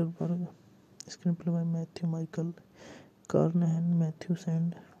Peter Berg, screenplay by Matthew Michael Carnahan, Matthew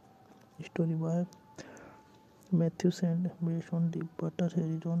Sand, story by Matthew Sand, based on Deepwater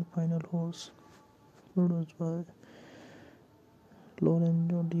Horizon Final Horse, produced by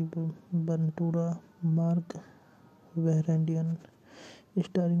Lorenzo Di Ventura, Mark Vahrandian,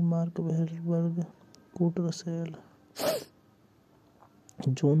 starring Mark Wahlberg, Kurt Russell,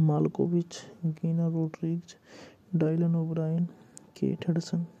 John Malkovich, Gina Rodriguez, Dylan O'Brien, Kate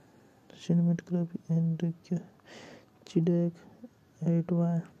Hudson. Cinematography Enrique Chidek,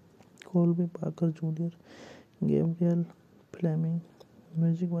 Edward Colby Parker Jr., Gabriel Fleming,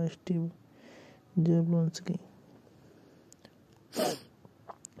 music by Steve Jablonski.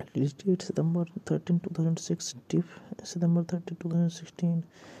 Release date September 13, 2006. TIFF September 30, 2016.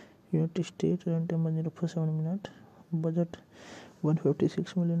 United States. Runtime 104 minutes. Budget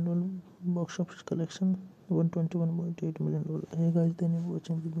 $156 million. Box office collection $121.8 million. Hey guys, thank you for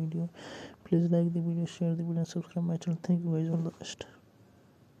watching the video. Please like the video, share the video, and subscribe my channel. Thank you guys. All the best.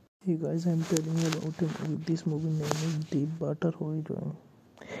 Hey guys, I'm telling you about a movie. This movie name is Deepwater Horizon.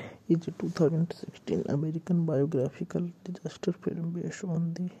 It's a 2016 American biographical disaster film based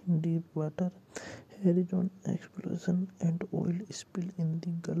on the Deepwater Horizon explosion and oil spill in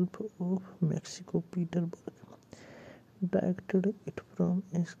the Gulf of Mexico. Peterberg directed it from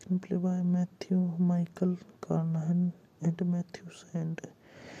a screenplay by Matthew Michael Carnahan and Matthew Sand.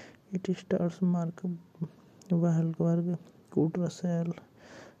 It stars Mark Wahlberg, Kurt Russell,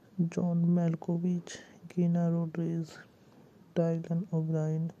 John Malkovich, Gina Rodriguez, Dylan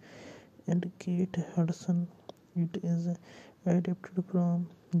O'Brien, and Kate Hudson. It is adapted from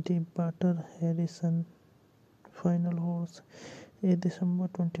Deepwater Horizon Final Horse, a December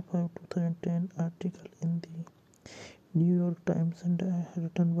 25, 2010 article in the New York Times and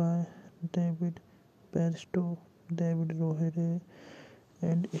written by David Barstow, David Rohere,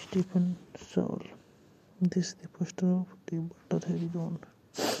 and Stephen Saul. This is the poster of Deepwater Horizon.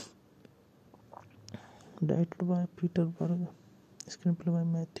 Directed by Peter Berg, screenplay by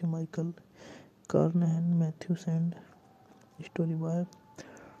Matthew Michael Carnahan, Matthew Sand, story by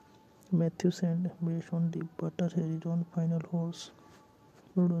Matthew Sand, based on Deepwater Horizon Final Horse,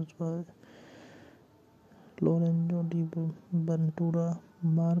 produced by Lorenzo Di Ventura,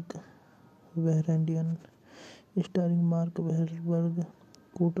 Mark Vahrandian, starring Mark Wahlberg,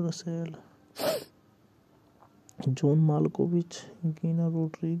 Kurt Russell, John Malkovich, Gina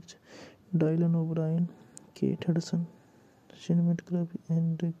Rodriguez, Dylan O'Brien, Kate Hudson. Cinematography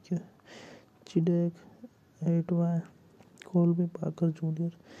Enrique Chidek, Edward Colby Parker Jr.,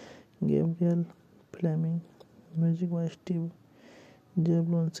 Gabriel Fleming, music by Steve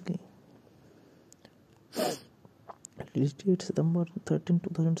Jablonski. Release date September 13,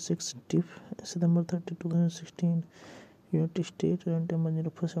 2006, TIFF September 30, 2016, United States, runtime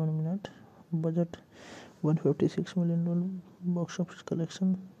 104.7 minutes, budget $156 million, box office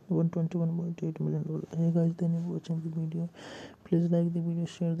collection $121.8 million. Hey guys, thank you for watching the video. Please like the video,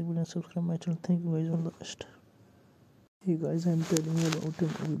 share the video, and subscribe my channel. Thank you guys, all the best. Hey guys, I'm telling you about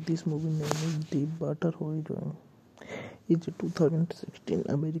a movie. This movie name is Deepwater Horizon. It's a 2016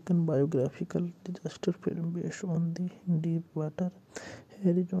 American biographical disaster film based on the Deepwater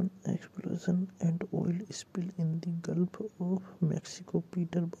Horizon explosion and oil spill in the Gulf of Mexico.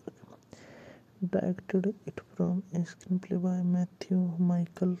 Peter Berg directed it from a screenplay by Matthew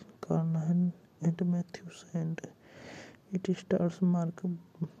Michael Carnahan and Matthew Sand. It stars Mark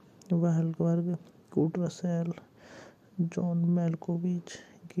Wahlberg, Kurt Russell, John Malkovich,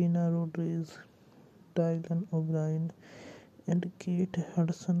 Gina Rodriguez, Dylan O'Brien, and Kate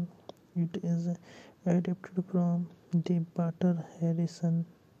Hudson. It is adapted from Deepwater Horizon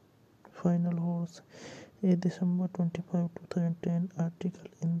Final Horse, a December 25, 2010 article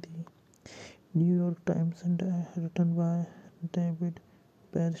in the New York Times and written by David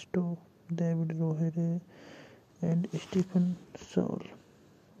Barstow, David Rohere, and Stephen Saul.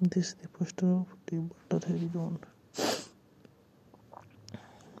 This is the poster of Deepwater Horizon.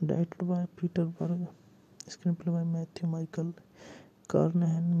 Directed by Peter Berg, screenplay by Matthew Michael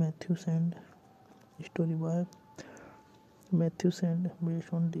Carnahan, Matthew Sand, story by Matthew Sand,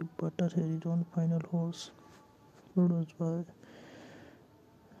 based on Deepwater Horizon Final Horse, produced by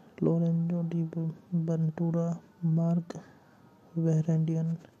Lorenzo Di Ventura, Mark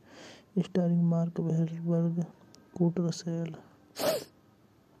Vahrandian, starring Mark Wahlberg, Kurt Russell,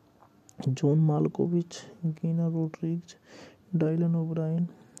 John Malkovich, Gina Rodriguez, Dylan O'Brien,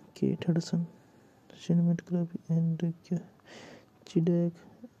 Kate Hudson. Cinematography Enrique Chidek,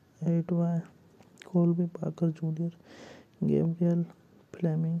 Edward Colby Parker Jr., Gabriel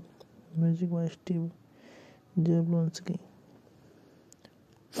Fleming, music by Steve Jablonski.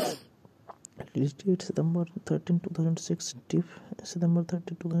 Release date September 13, 2006, TIFF September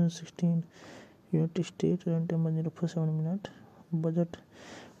 30, 2016, United States, runtime 104.7 minutes, budget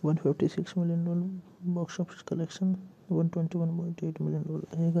 $156 million, box office collection $121.8 million.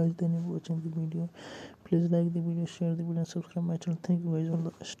 Hey guys, thank you for watching the video. Please like the video, share the video, and subscribe my channel. Thank you guys, all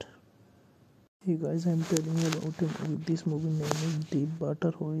the best. Hey guys, I'm telling you about a movie. This movie name is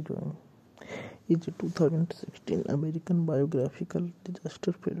Deepwater Horizon. It's a 2016 American biographical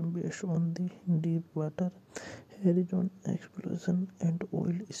disaster film based on the Deepwater Horizon explosion and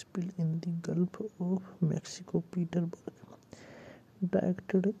oil spill in the Gulf of Mexico. Peter Berg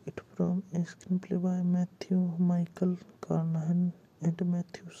directed it from a screenplay by Matthew Michael Carnahan and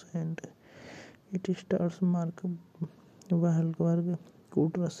Matthew Sand. It stars Mark Wahlberg,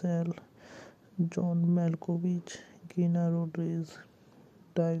 Kurt Russell, John Malkovich, Gina Rodriguez,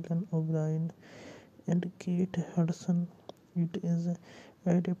 Dylan O'Brien, and Kate Hudson. It is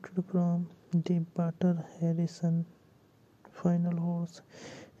adapted from Deepwater Horizon Final Horse,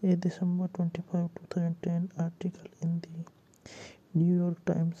 a December 25, 2010 article in the New York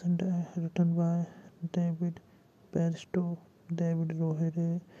Times and written by David Barstow, David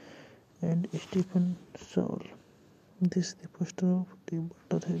Rohere, and Stephen Saul. This is the poster of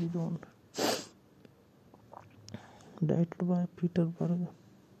Deepwater Horizon. Directed by Peter Berg,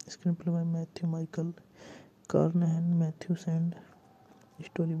 screenplay by Matthew Michael Carnahan, Matthew Sand.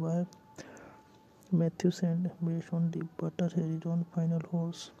 Story by Matthew Sand, based on Deepwater Horizon Final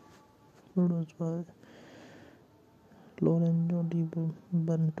Horse. Produced by Lorenzo Di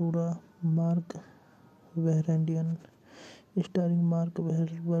Ventura, Mark Vahrandian, starring Mark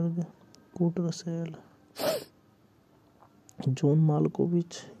Wahlberg, Kurt Russell, John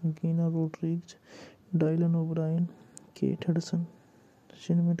Malkovich, Gina Rodriguez, Dylan O'Brien, Kate Hudson.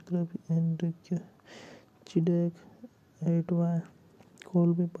 Cinematography Enrique Chidek, Edward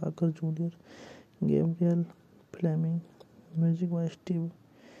Colby Parker Jr., Gabriel Fleming. Music by Steve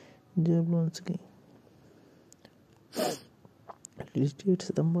Jablonski. Release date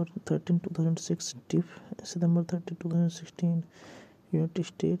September 13, 2006. TIFF September 30, 2016. United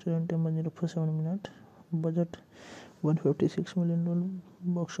States. Runtime 104.7 minutes. Budget $156 million.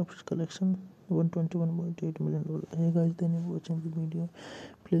 Box office collection $121.8 million. Hey guys, thank you for watching the video.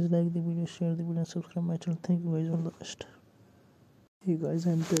 Please like the video, share the video, and subscribe my channel. Thank you guys. All the best. Hey guys,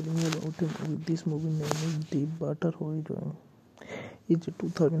 I'm telling you about a movie. This movie name is Deepwater Horizon. It's a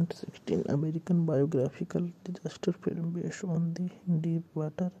 2016 American biographical disaster film based on the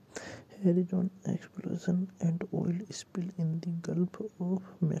Deepwater Horizon explosion and oil spill in the Gulf of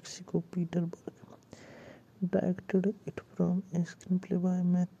Mexico. Peterberg directed it from a screenplay by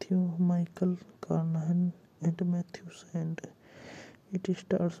Matthew Michael Carnahan and Matthew Sand. It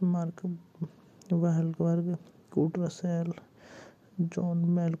stars Mark Wahlberg, Kurt Russell, John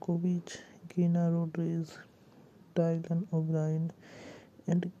Malkovich, Gina Rodriguez, Dylan O'Brien,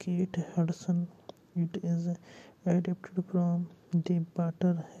 and Kate Hudson. It is adapted from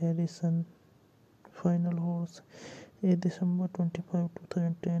Deepwater Horizon Final Horse, a December 25,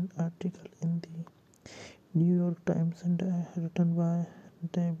 2010 article in the New York Times and written by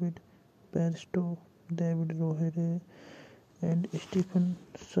David Barstow, David Rohere, and Stephen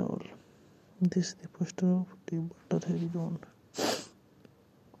Saul. This is the poster of Deepwater Horizon.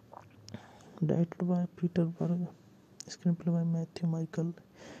 Directed by Peterberg, screenplay by Matthew Michael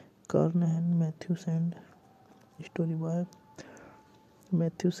Carnahan, Matthew Sand. Story by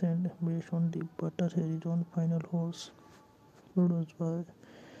Matthew Sand, based on Deepwater Horizon Final Horse. Produced by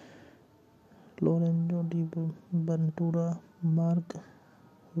Lorenzo Di Ventura, Mark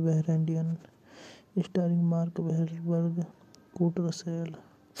Vahrandian, starring Mark Wahlberg, Kurt Russell,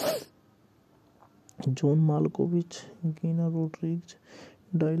 John Malkovich, Gina Rodriguez,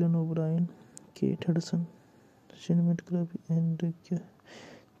 Dylan O'Brien, Kate Hudson. Cinematography Enrique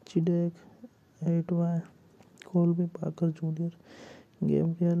Chidek, Edward Colby Parker Jr.,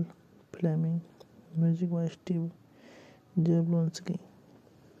 Gabriel Fleming. Music by Steve Jablonski.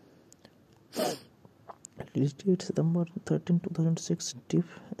 Release date September 13, 2006. TIFF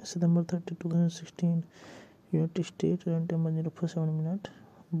September 30, 2016. United States. Runtime 104.7 minutes.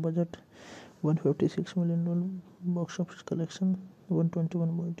 Budget $156 million. Box office collection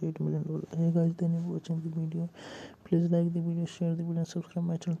 $121.8 million. Hey guys, thank you for watching the video. Please like the video, share the video, and subscribe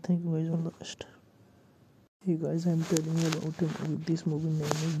my channel. Thank you guys. All the best. Hey guys, I'm telling you about a movie. This movie name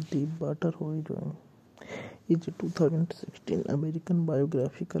is Deepwater Horizon. It's a 2016 American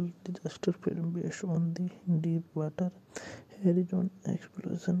biographical disaster film based on the Deepwater Horizon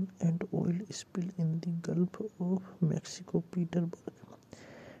explosion and oil spill in the Gulf of Mexico. Peterberg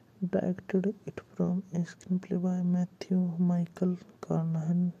directed it from a screenplay by Matthew Michael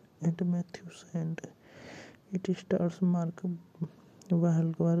Carnahan and Matthew Sand. It stars Mark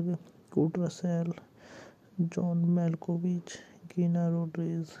Wahlberg, Kurt Russell, John Malkovich, Gina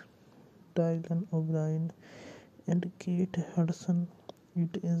Rodriguez, Dylan O'Brien, and Kate Hudson.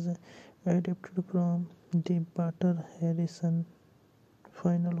 It is adapted from Deepwater Horizon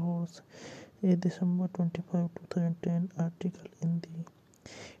Final Horse, a December 25, 2010 article in the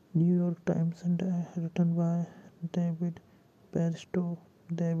New York Times and written by David Barstow,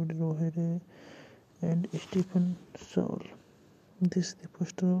 David Rohere, and Stephen Saul. This is the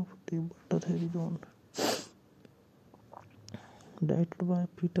poster of Deepwater Horizon. Directed by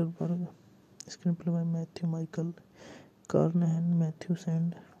Peterberg, screenplay by Matthew Michael Carnahan, Matthew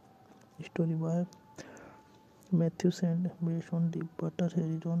Sand. Story by Matthew Sand, based on Deepwater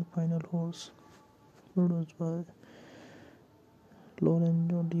Horizon Final Horse. Produced by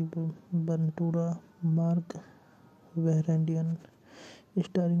Lorenzo Di Ventura, Mark Vahrandian,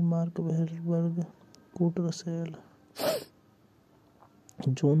 starring Mark Wahlberg, Kurt Russell,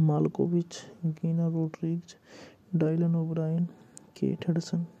 John Malkovich, Gina Rodriguez, Dylan O'Brien, Kate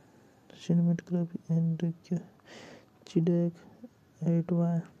Hudson. Cinematography Enrique Chidek,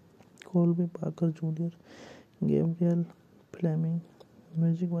 Edward Colby Parker Jr., Gabriel Fleming.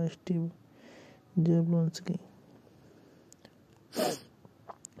 Music by Steve Jablonski.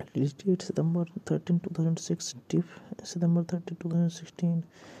 Release date September 13, 2006. TIFF September 30, 2016.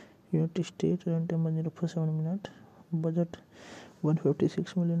 United States. Run time 1 minute. Budget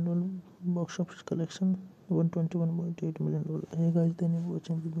 $156 million. Box office collection $121.8 million. Hey guys, thank you for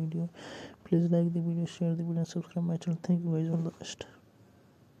watching the video. Please like the video, share the video, and subscribe my channel. Thank you guys. All the best.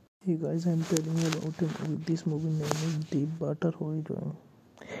 Hey guys, I'm telling you about this movie name is Deepwater Horizon.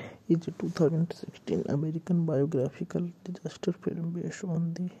 It's a 2016 American biographical disaster film based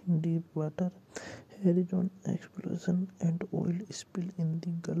on the Deepwater Horizon explosion and oil spill in the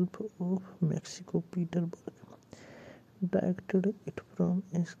Gulf of Mexico. Peterberg directed it from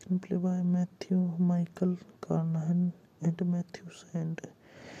a screenplay by Matthew Michael Carnahan and Matthew Sand.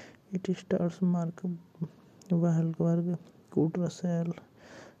 It stars Mark Wahlberg, Kurt Russell,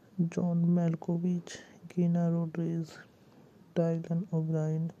 John Malkovich, Gina Rodriguez, Dylan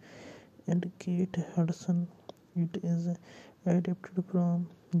O'Brien, and Kate Hudson. It is adapted from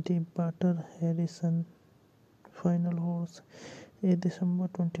Deepwater Horizon Final Horse, a December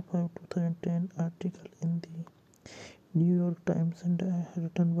 25, 2010 article in the New York Times and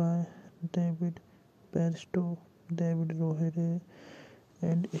written by David Barstow, David Rohere,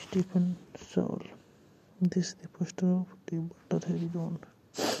 and Stephen Saul. This is the poster of Deepwater Horizon.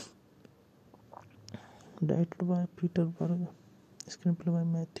 Directed by Peter Berg, screenplay by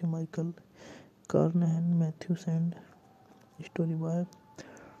Matthew Michael Carnahan, Matthew Sand, story by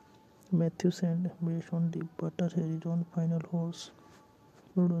Matthew Sand, based on Deepwater Horizon Final Horse,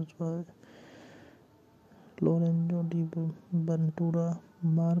 produced by Lorenzo Di Ventura,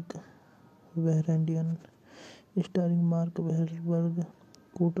 Mark Vahradian, starring Mark Wahlberg,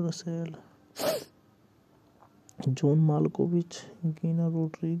 Kurt Russell, John Malkovich, Gina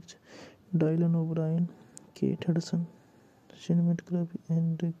Rodriguez, Dylan O'Brien, Kate Hudson. Cinematography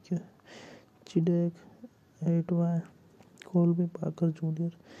Enrique Chidek, Edward Colby Parker Jr.,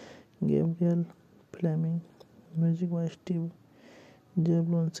 Gabriel Fleming. Music by Steve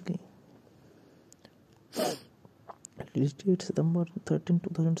Jablonski. Release date September 13,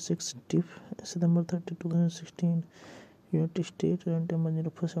 2006. TIFF September 30, 2016. United States. Run time 1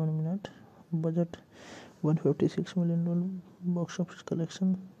 minute. Budget $156 million. Box office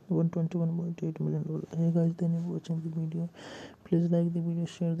collection $121.8 million. Hey guys, thank you for watching the video. Please like the video,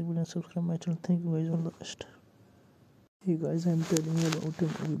 share the video, and subscribe my channel. Thank you guys. All the best. Hey guys, I'm telling you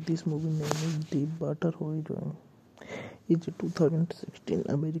about this movie name is Deepwater Horizon. It's a 2016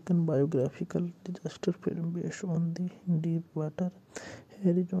 American biographical disaster film based on the Deepwater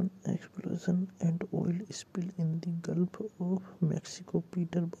Horizon explosion and oil spill in the Gulf of Mexico.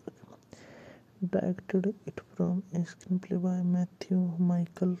 Peterberg directed it from a screenplay by Matthew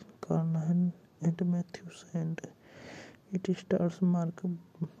Michael Carnahan and Matthew Sand. It stars Mark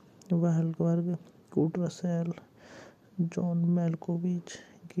Wahlberg, Kurt Russell, John Malkovich,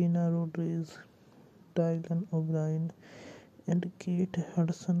 Gina Rodriguez, Dylan O'Brien, and Kate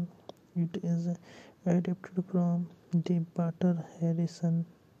Hudson. It is adapted from Deepwater Horizon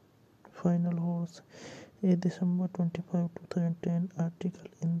Final Horse, a December 25, 2010 article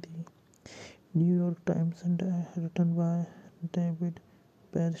in the New York Times and written by David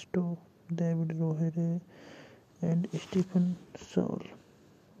Barstow, David Rohere, and Stephen Saul.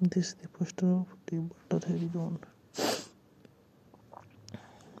 This is the poster of Deepwater Horizon.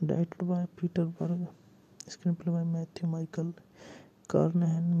 Directed by Peter Berg, screenplay by Matthew Michael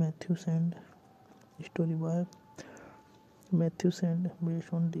Carnahan, Matthew Sand, story by Matthew Sand,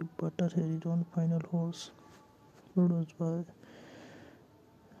 based on Deepwater Horizon Final Horse, produced by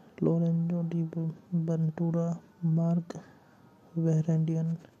Lorenzo Di Ventura, Mark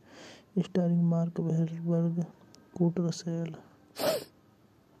Vahradian, starring Mark Wahlberg, Kurt Russell,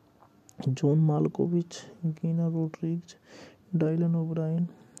 John Malkovich, Gina Rodriguez, Dylan O'Brien,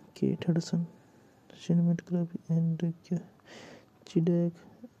 Kate Hudson. Cinematography Enrique Chidek,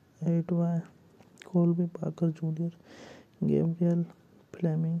 Edward Colby Parker Jr., Gabriel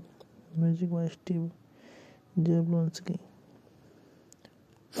Fleming. Music by Steve Jablonski.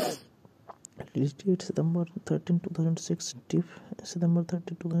 Release date September 13, 2006. TIFF September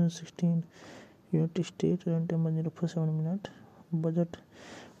 30, 2016. United States. Run time 1 minute. Budget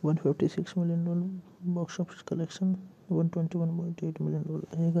 $156 million. Box office collection $121.8 million.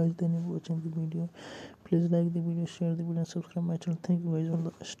 Hey guys, thank you for watching the video. Please like the video, share the video, and subscribe my channel. Thank you guys. All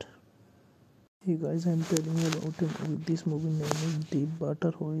the best. Hey guys, I'm telling you about this movie name is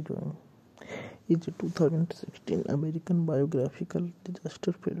Deepwater Horizon. It's a 2016 American biographical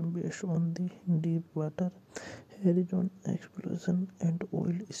disaster film based on the Deepwater Horizon explosion and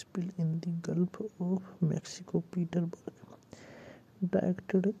oil spill in the Gulf of Mexico. Peterberg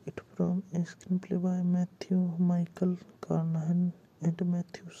directed it from a screenplay by Matthew Michael Carnahan and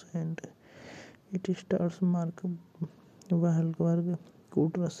Matthew Sand. It stars Mark Wahlberg,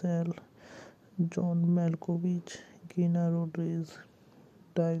 Kurt Russell, John Malkovich, Gina Rodriguez,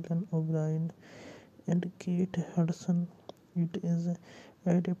 Dylan O'Brien, and Kate Hudson. It is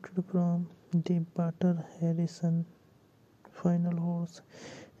adapted from Deepwater Horizon Final Horse,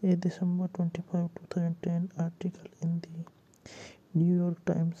 a December 25, 2010 article in the New York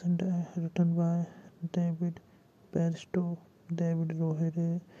Times and written by David Barstow, David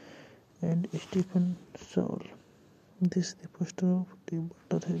Rohere, and Stephen Saul. This is the poster of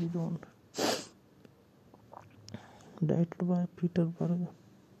Deepwater Horizon. Directed by Peter Berg,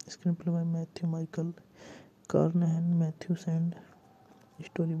 screenplay by Matthew Michael Carnahan, Matthew Sand,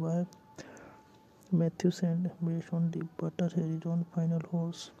 story by Matthew Sand, based on Deepwater Horizon Final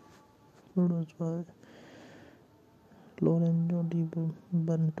Horse, produced by Lorenzo Di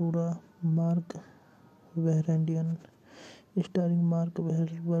Ventura, Mark Vahrandian, starring Mark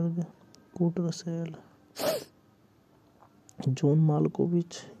Wahlberg, Kurt Russell, John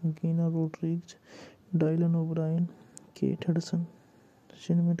Malkovich, Gina Rodriguez, Dylan O'Brien, Kate Hudson,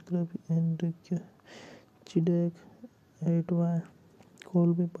 cinematography Enrique Chidek, Edward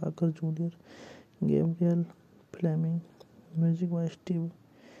Colby Parker Jr., Gabriel Fleming, music by Steve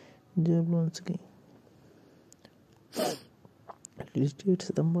Jablonski. Release date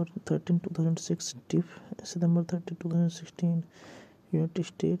September 13, 2006, TIFF September 30, 2016, United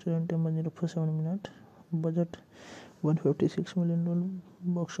States, runtime 104.7 minutes, budget $156 million,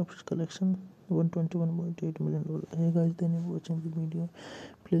 box office collection $121.8 million. Hey guys, thank you for watching the video.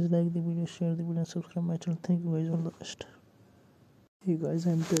 Please like the video, share the video, and subscribe my channel. Thank you guys, all the best. Hey guys,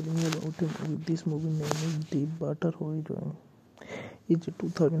 I'm telling you about a movie. This movie name is Deepwater Horizon. It's a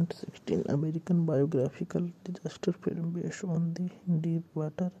 2016 American biographical disaster film based on the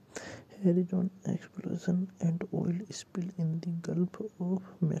Deepwater Horizon explosion and oil spill in the Gulf of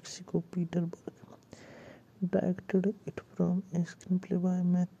Mexico. Peter Berg directed it from a screenplay by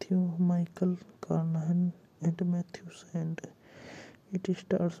Matthew Michael Carnahan and Matthew Sand. It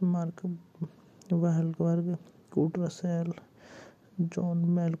stars Mark Wahlberg, Kurt Russell, John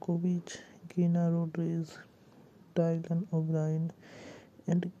Malkovich, Gina Rodriguez, Dylan O'Brien,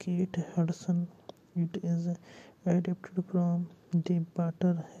 and Kate Hudson. It is adapted from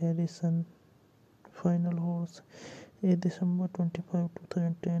Deepwater Horizon Final Horse, a December 25,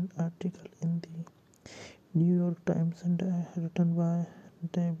 2010 article in the New York Times and written by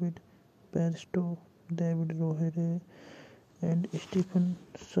David Barstow, David Rohere, and Stephen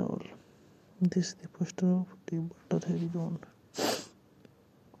Saul. This is the poster of Deepwater Horizon.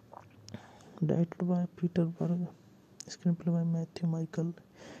 Directed by Peter Berg, screenplay by Matthew Michael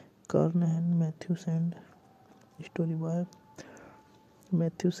Carnahan, Matthew Sand, story by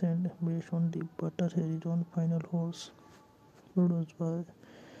Matthew Sand, based on Deepwater Horizon Final Horse, produced by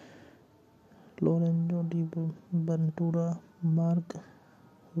Lorenzo Di Ventura, Mark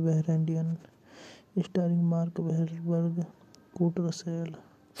Vahrandian, starring Mark Wahlberg, Kurt Russell,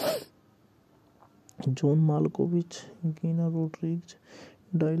 John Malkovich, Gina Rodriguez,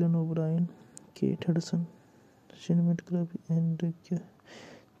 Dylan O'Brien, Kate Hudson, cinematography Enrique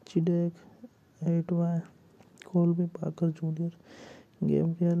Chidek, Edward Colby Parker Jr.,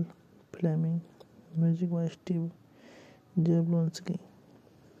 Gabriel Fleming, music by Steve Jablonski.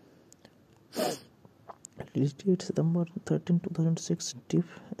 Release date September 13, 2006, TIFF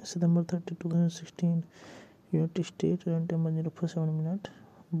September 30, 2016, United States, runtime 104.7 minutes,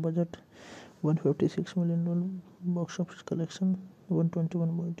 budget $156 million, box office collection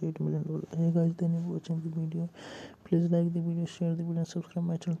 $121.8 million. Hey guys, thank you for watching the video. Please like the video, share the video, and subscribe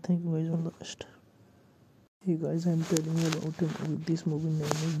my channel. Thank you guys, all the best. Hey guys, I'm telling you about a movie. This movie name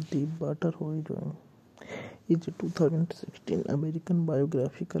is Deepwater Horizon. It's a 2016 American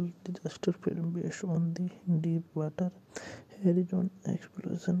biographical disaster film based on the Deepwater Horizon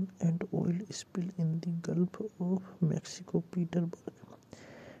explosion and oil spill in the Gulf of Mexico. Peter Berg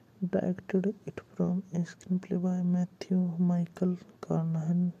directed it from a screenplay by Matthew Michael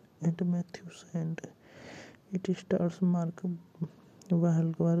Carnahan and Matthew Sand. It stars Mark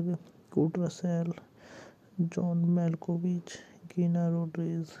Wahlberg, Kurt Russell, John Malkovich, Gina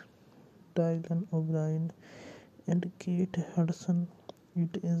Rodriguez, Dylan O'Brien, and Kate Hudson.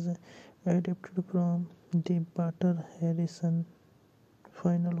 It is adapted from Deepwater Horizon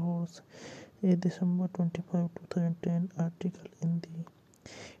Final Horse, a December 25, 2010 article in the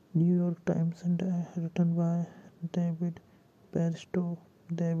New York Times and written by David Barstow,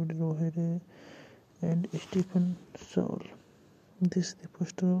 David Rohere, and Stephen Saul. This is the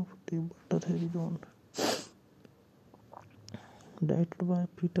poster of Deepwater Horizon. Directed by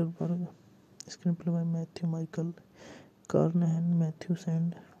Peter Berg, screenplay by Matthew Michael Carnahan, Matthew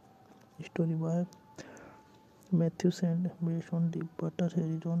Sand. Story by Matthew Sand, based on Deepwater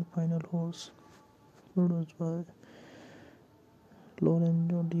Horizon Final Horse. Produced by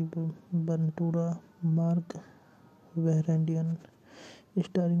Lorenzo Di Ventura, Mark Vahrandian.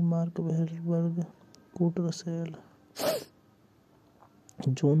 Starring Mark Wahlberg, Kurt Russell,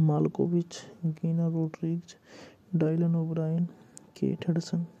 John Malkovich, Gina Rodriguez, Dylan O'Brien, Kate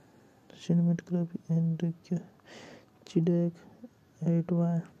Hudson. Cinematography Enrique Chidek,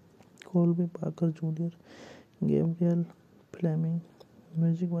 Edward Colby Parker Jr., Gabriel Fleming.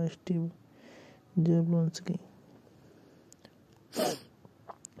 Music by Steve Jablonski.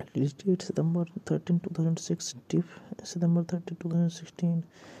 Release date September 13, 2006. TIFF September 30, 2016.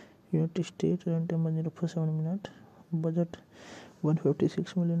 United States. Runtime 104.7 minutes. Budget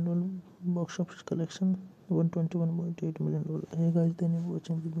 $156 million. Box office collection $121.8 million. Hey guys, thank you for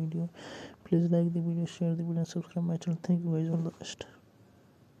watching the video. Please like the video, share the video, and subscribe my channel. Thank you guys. All the best.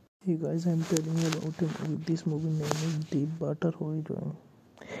 Hey guys, I'm telling you about a movie. This movie name is Deepwater Horizon.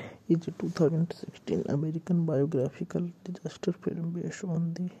 It's a 2016 American biographical disaster film based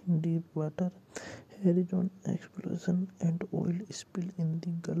on the Deepwater Horizon explosion and oil spill in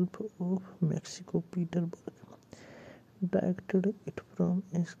the Gulf of Mexico. Peterberg directed it from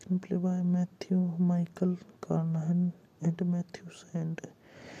a screenplay by Matthew Michael Carnahan and Matthew Sand.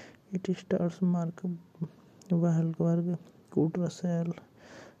 It stars Mark Wahlberg, Kurt Russell,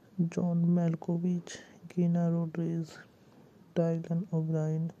 John Malkovich, Gina Rodriguez, Dylan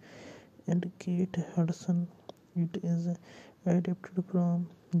O'Brien, and Kate Hudson. It is adapted from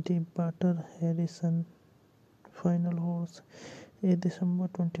Deepwater Horizon Final Horse, a December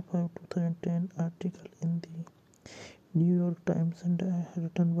 25, 2010 article in the New York Times and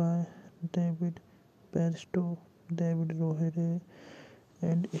written by David Barstow, David Rohere,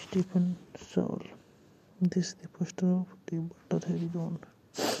 and Stephen Saul. This is the poster of Deepwater Horizon.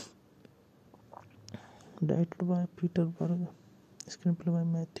 Directed by Peterberg, screenplay by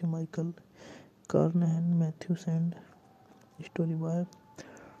Matthew Michael Carnahan, Matthew Sand. Story by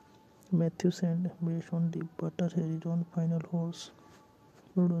Matthew Sand, based on Deepwater Horizon Final Horse.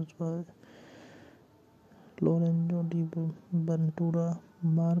 Produced by Lorenzo Di Ventura,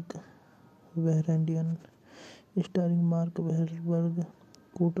 Mark Vahrandian. Starring Mark Wahlberg,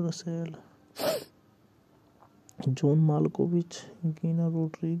 Kurt Russell, John Malkovich, Gina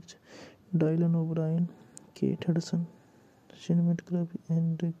Rodriguez, Dylan O'Brien, Kate Hudson. Cinematography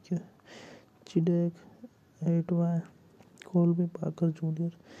Enrique Chidek, Edward Colby Parker Jr.,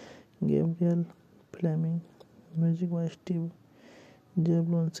 Gabriel Fleming. Music by Steve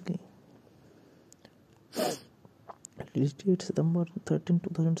Jablonski. Release date September 13,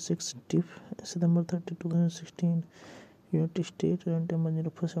 2006. TIFF September 30, 2016. United States. Runtime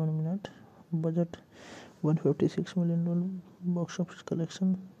 104.7 minutes. Budget $156 million. Box office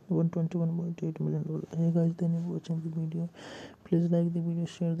collection $121.8 million. Hey guys, thank you for watching the video. Please like the video,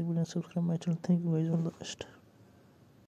 share the video, and subscribe my channel. Thank you guys. All the best.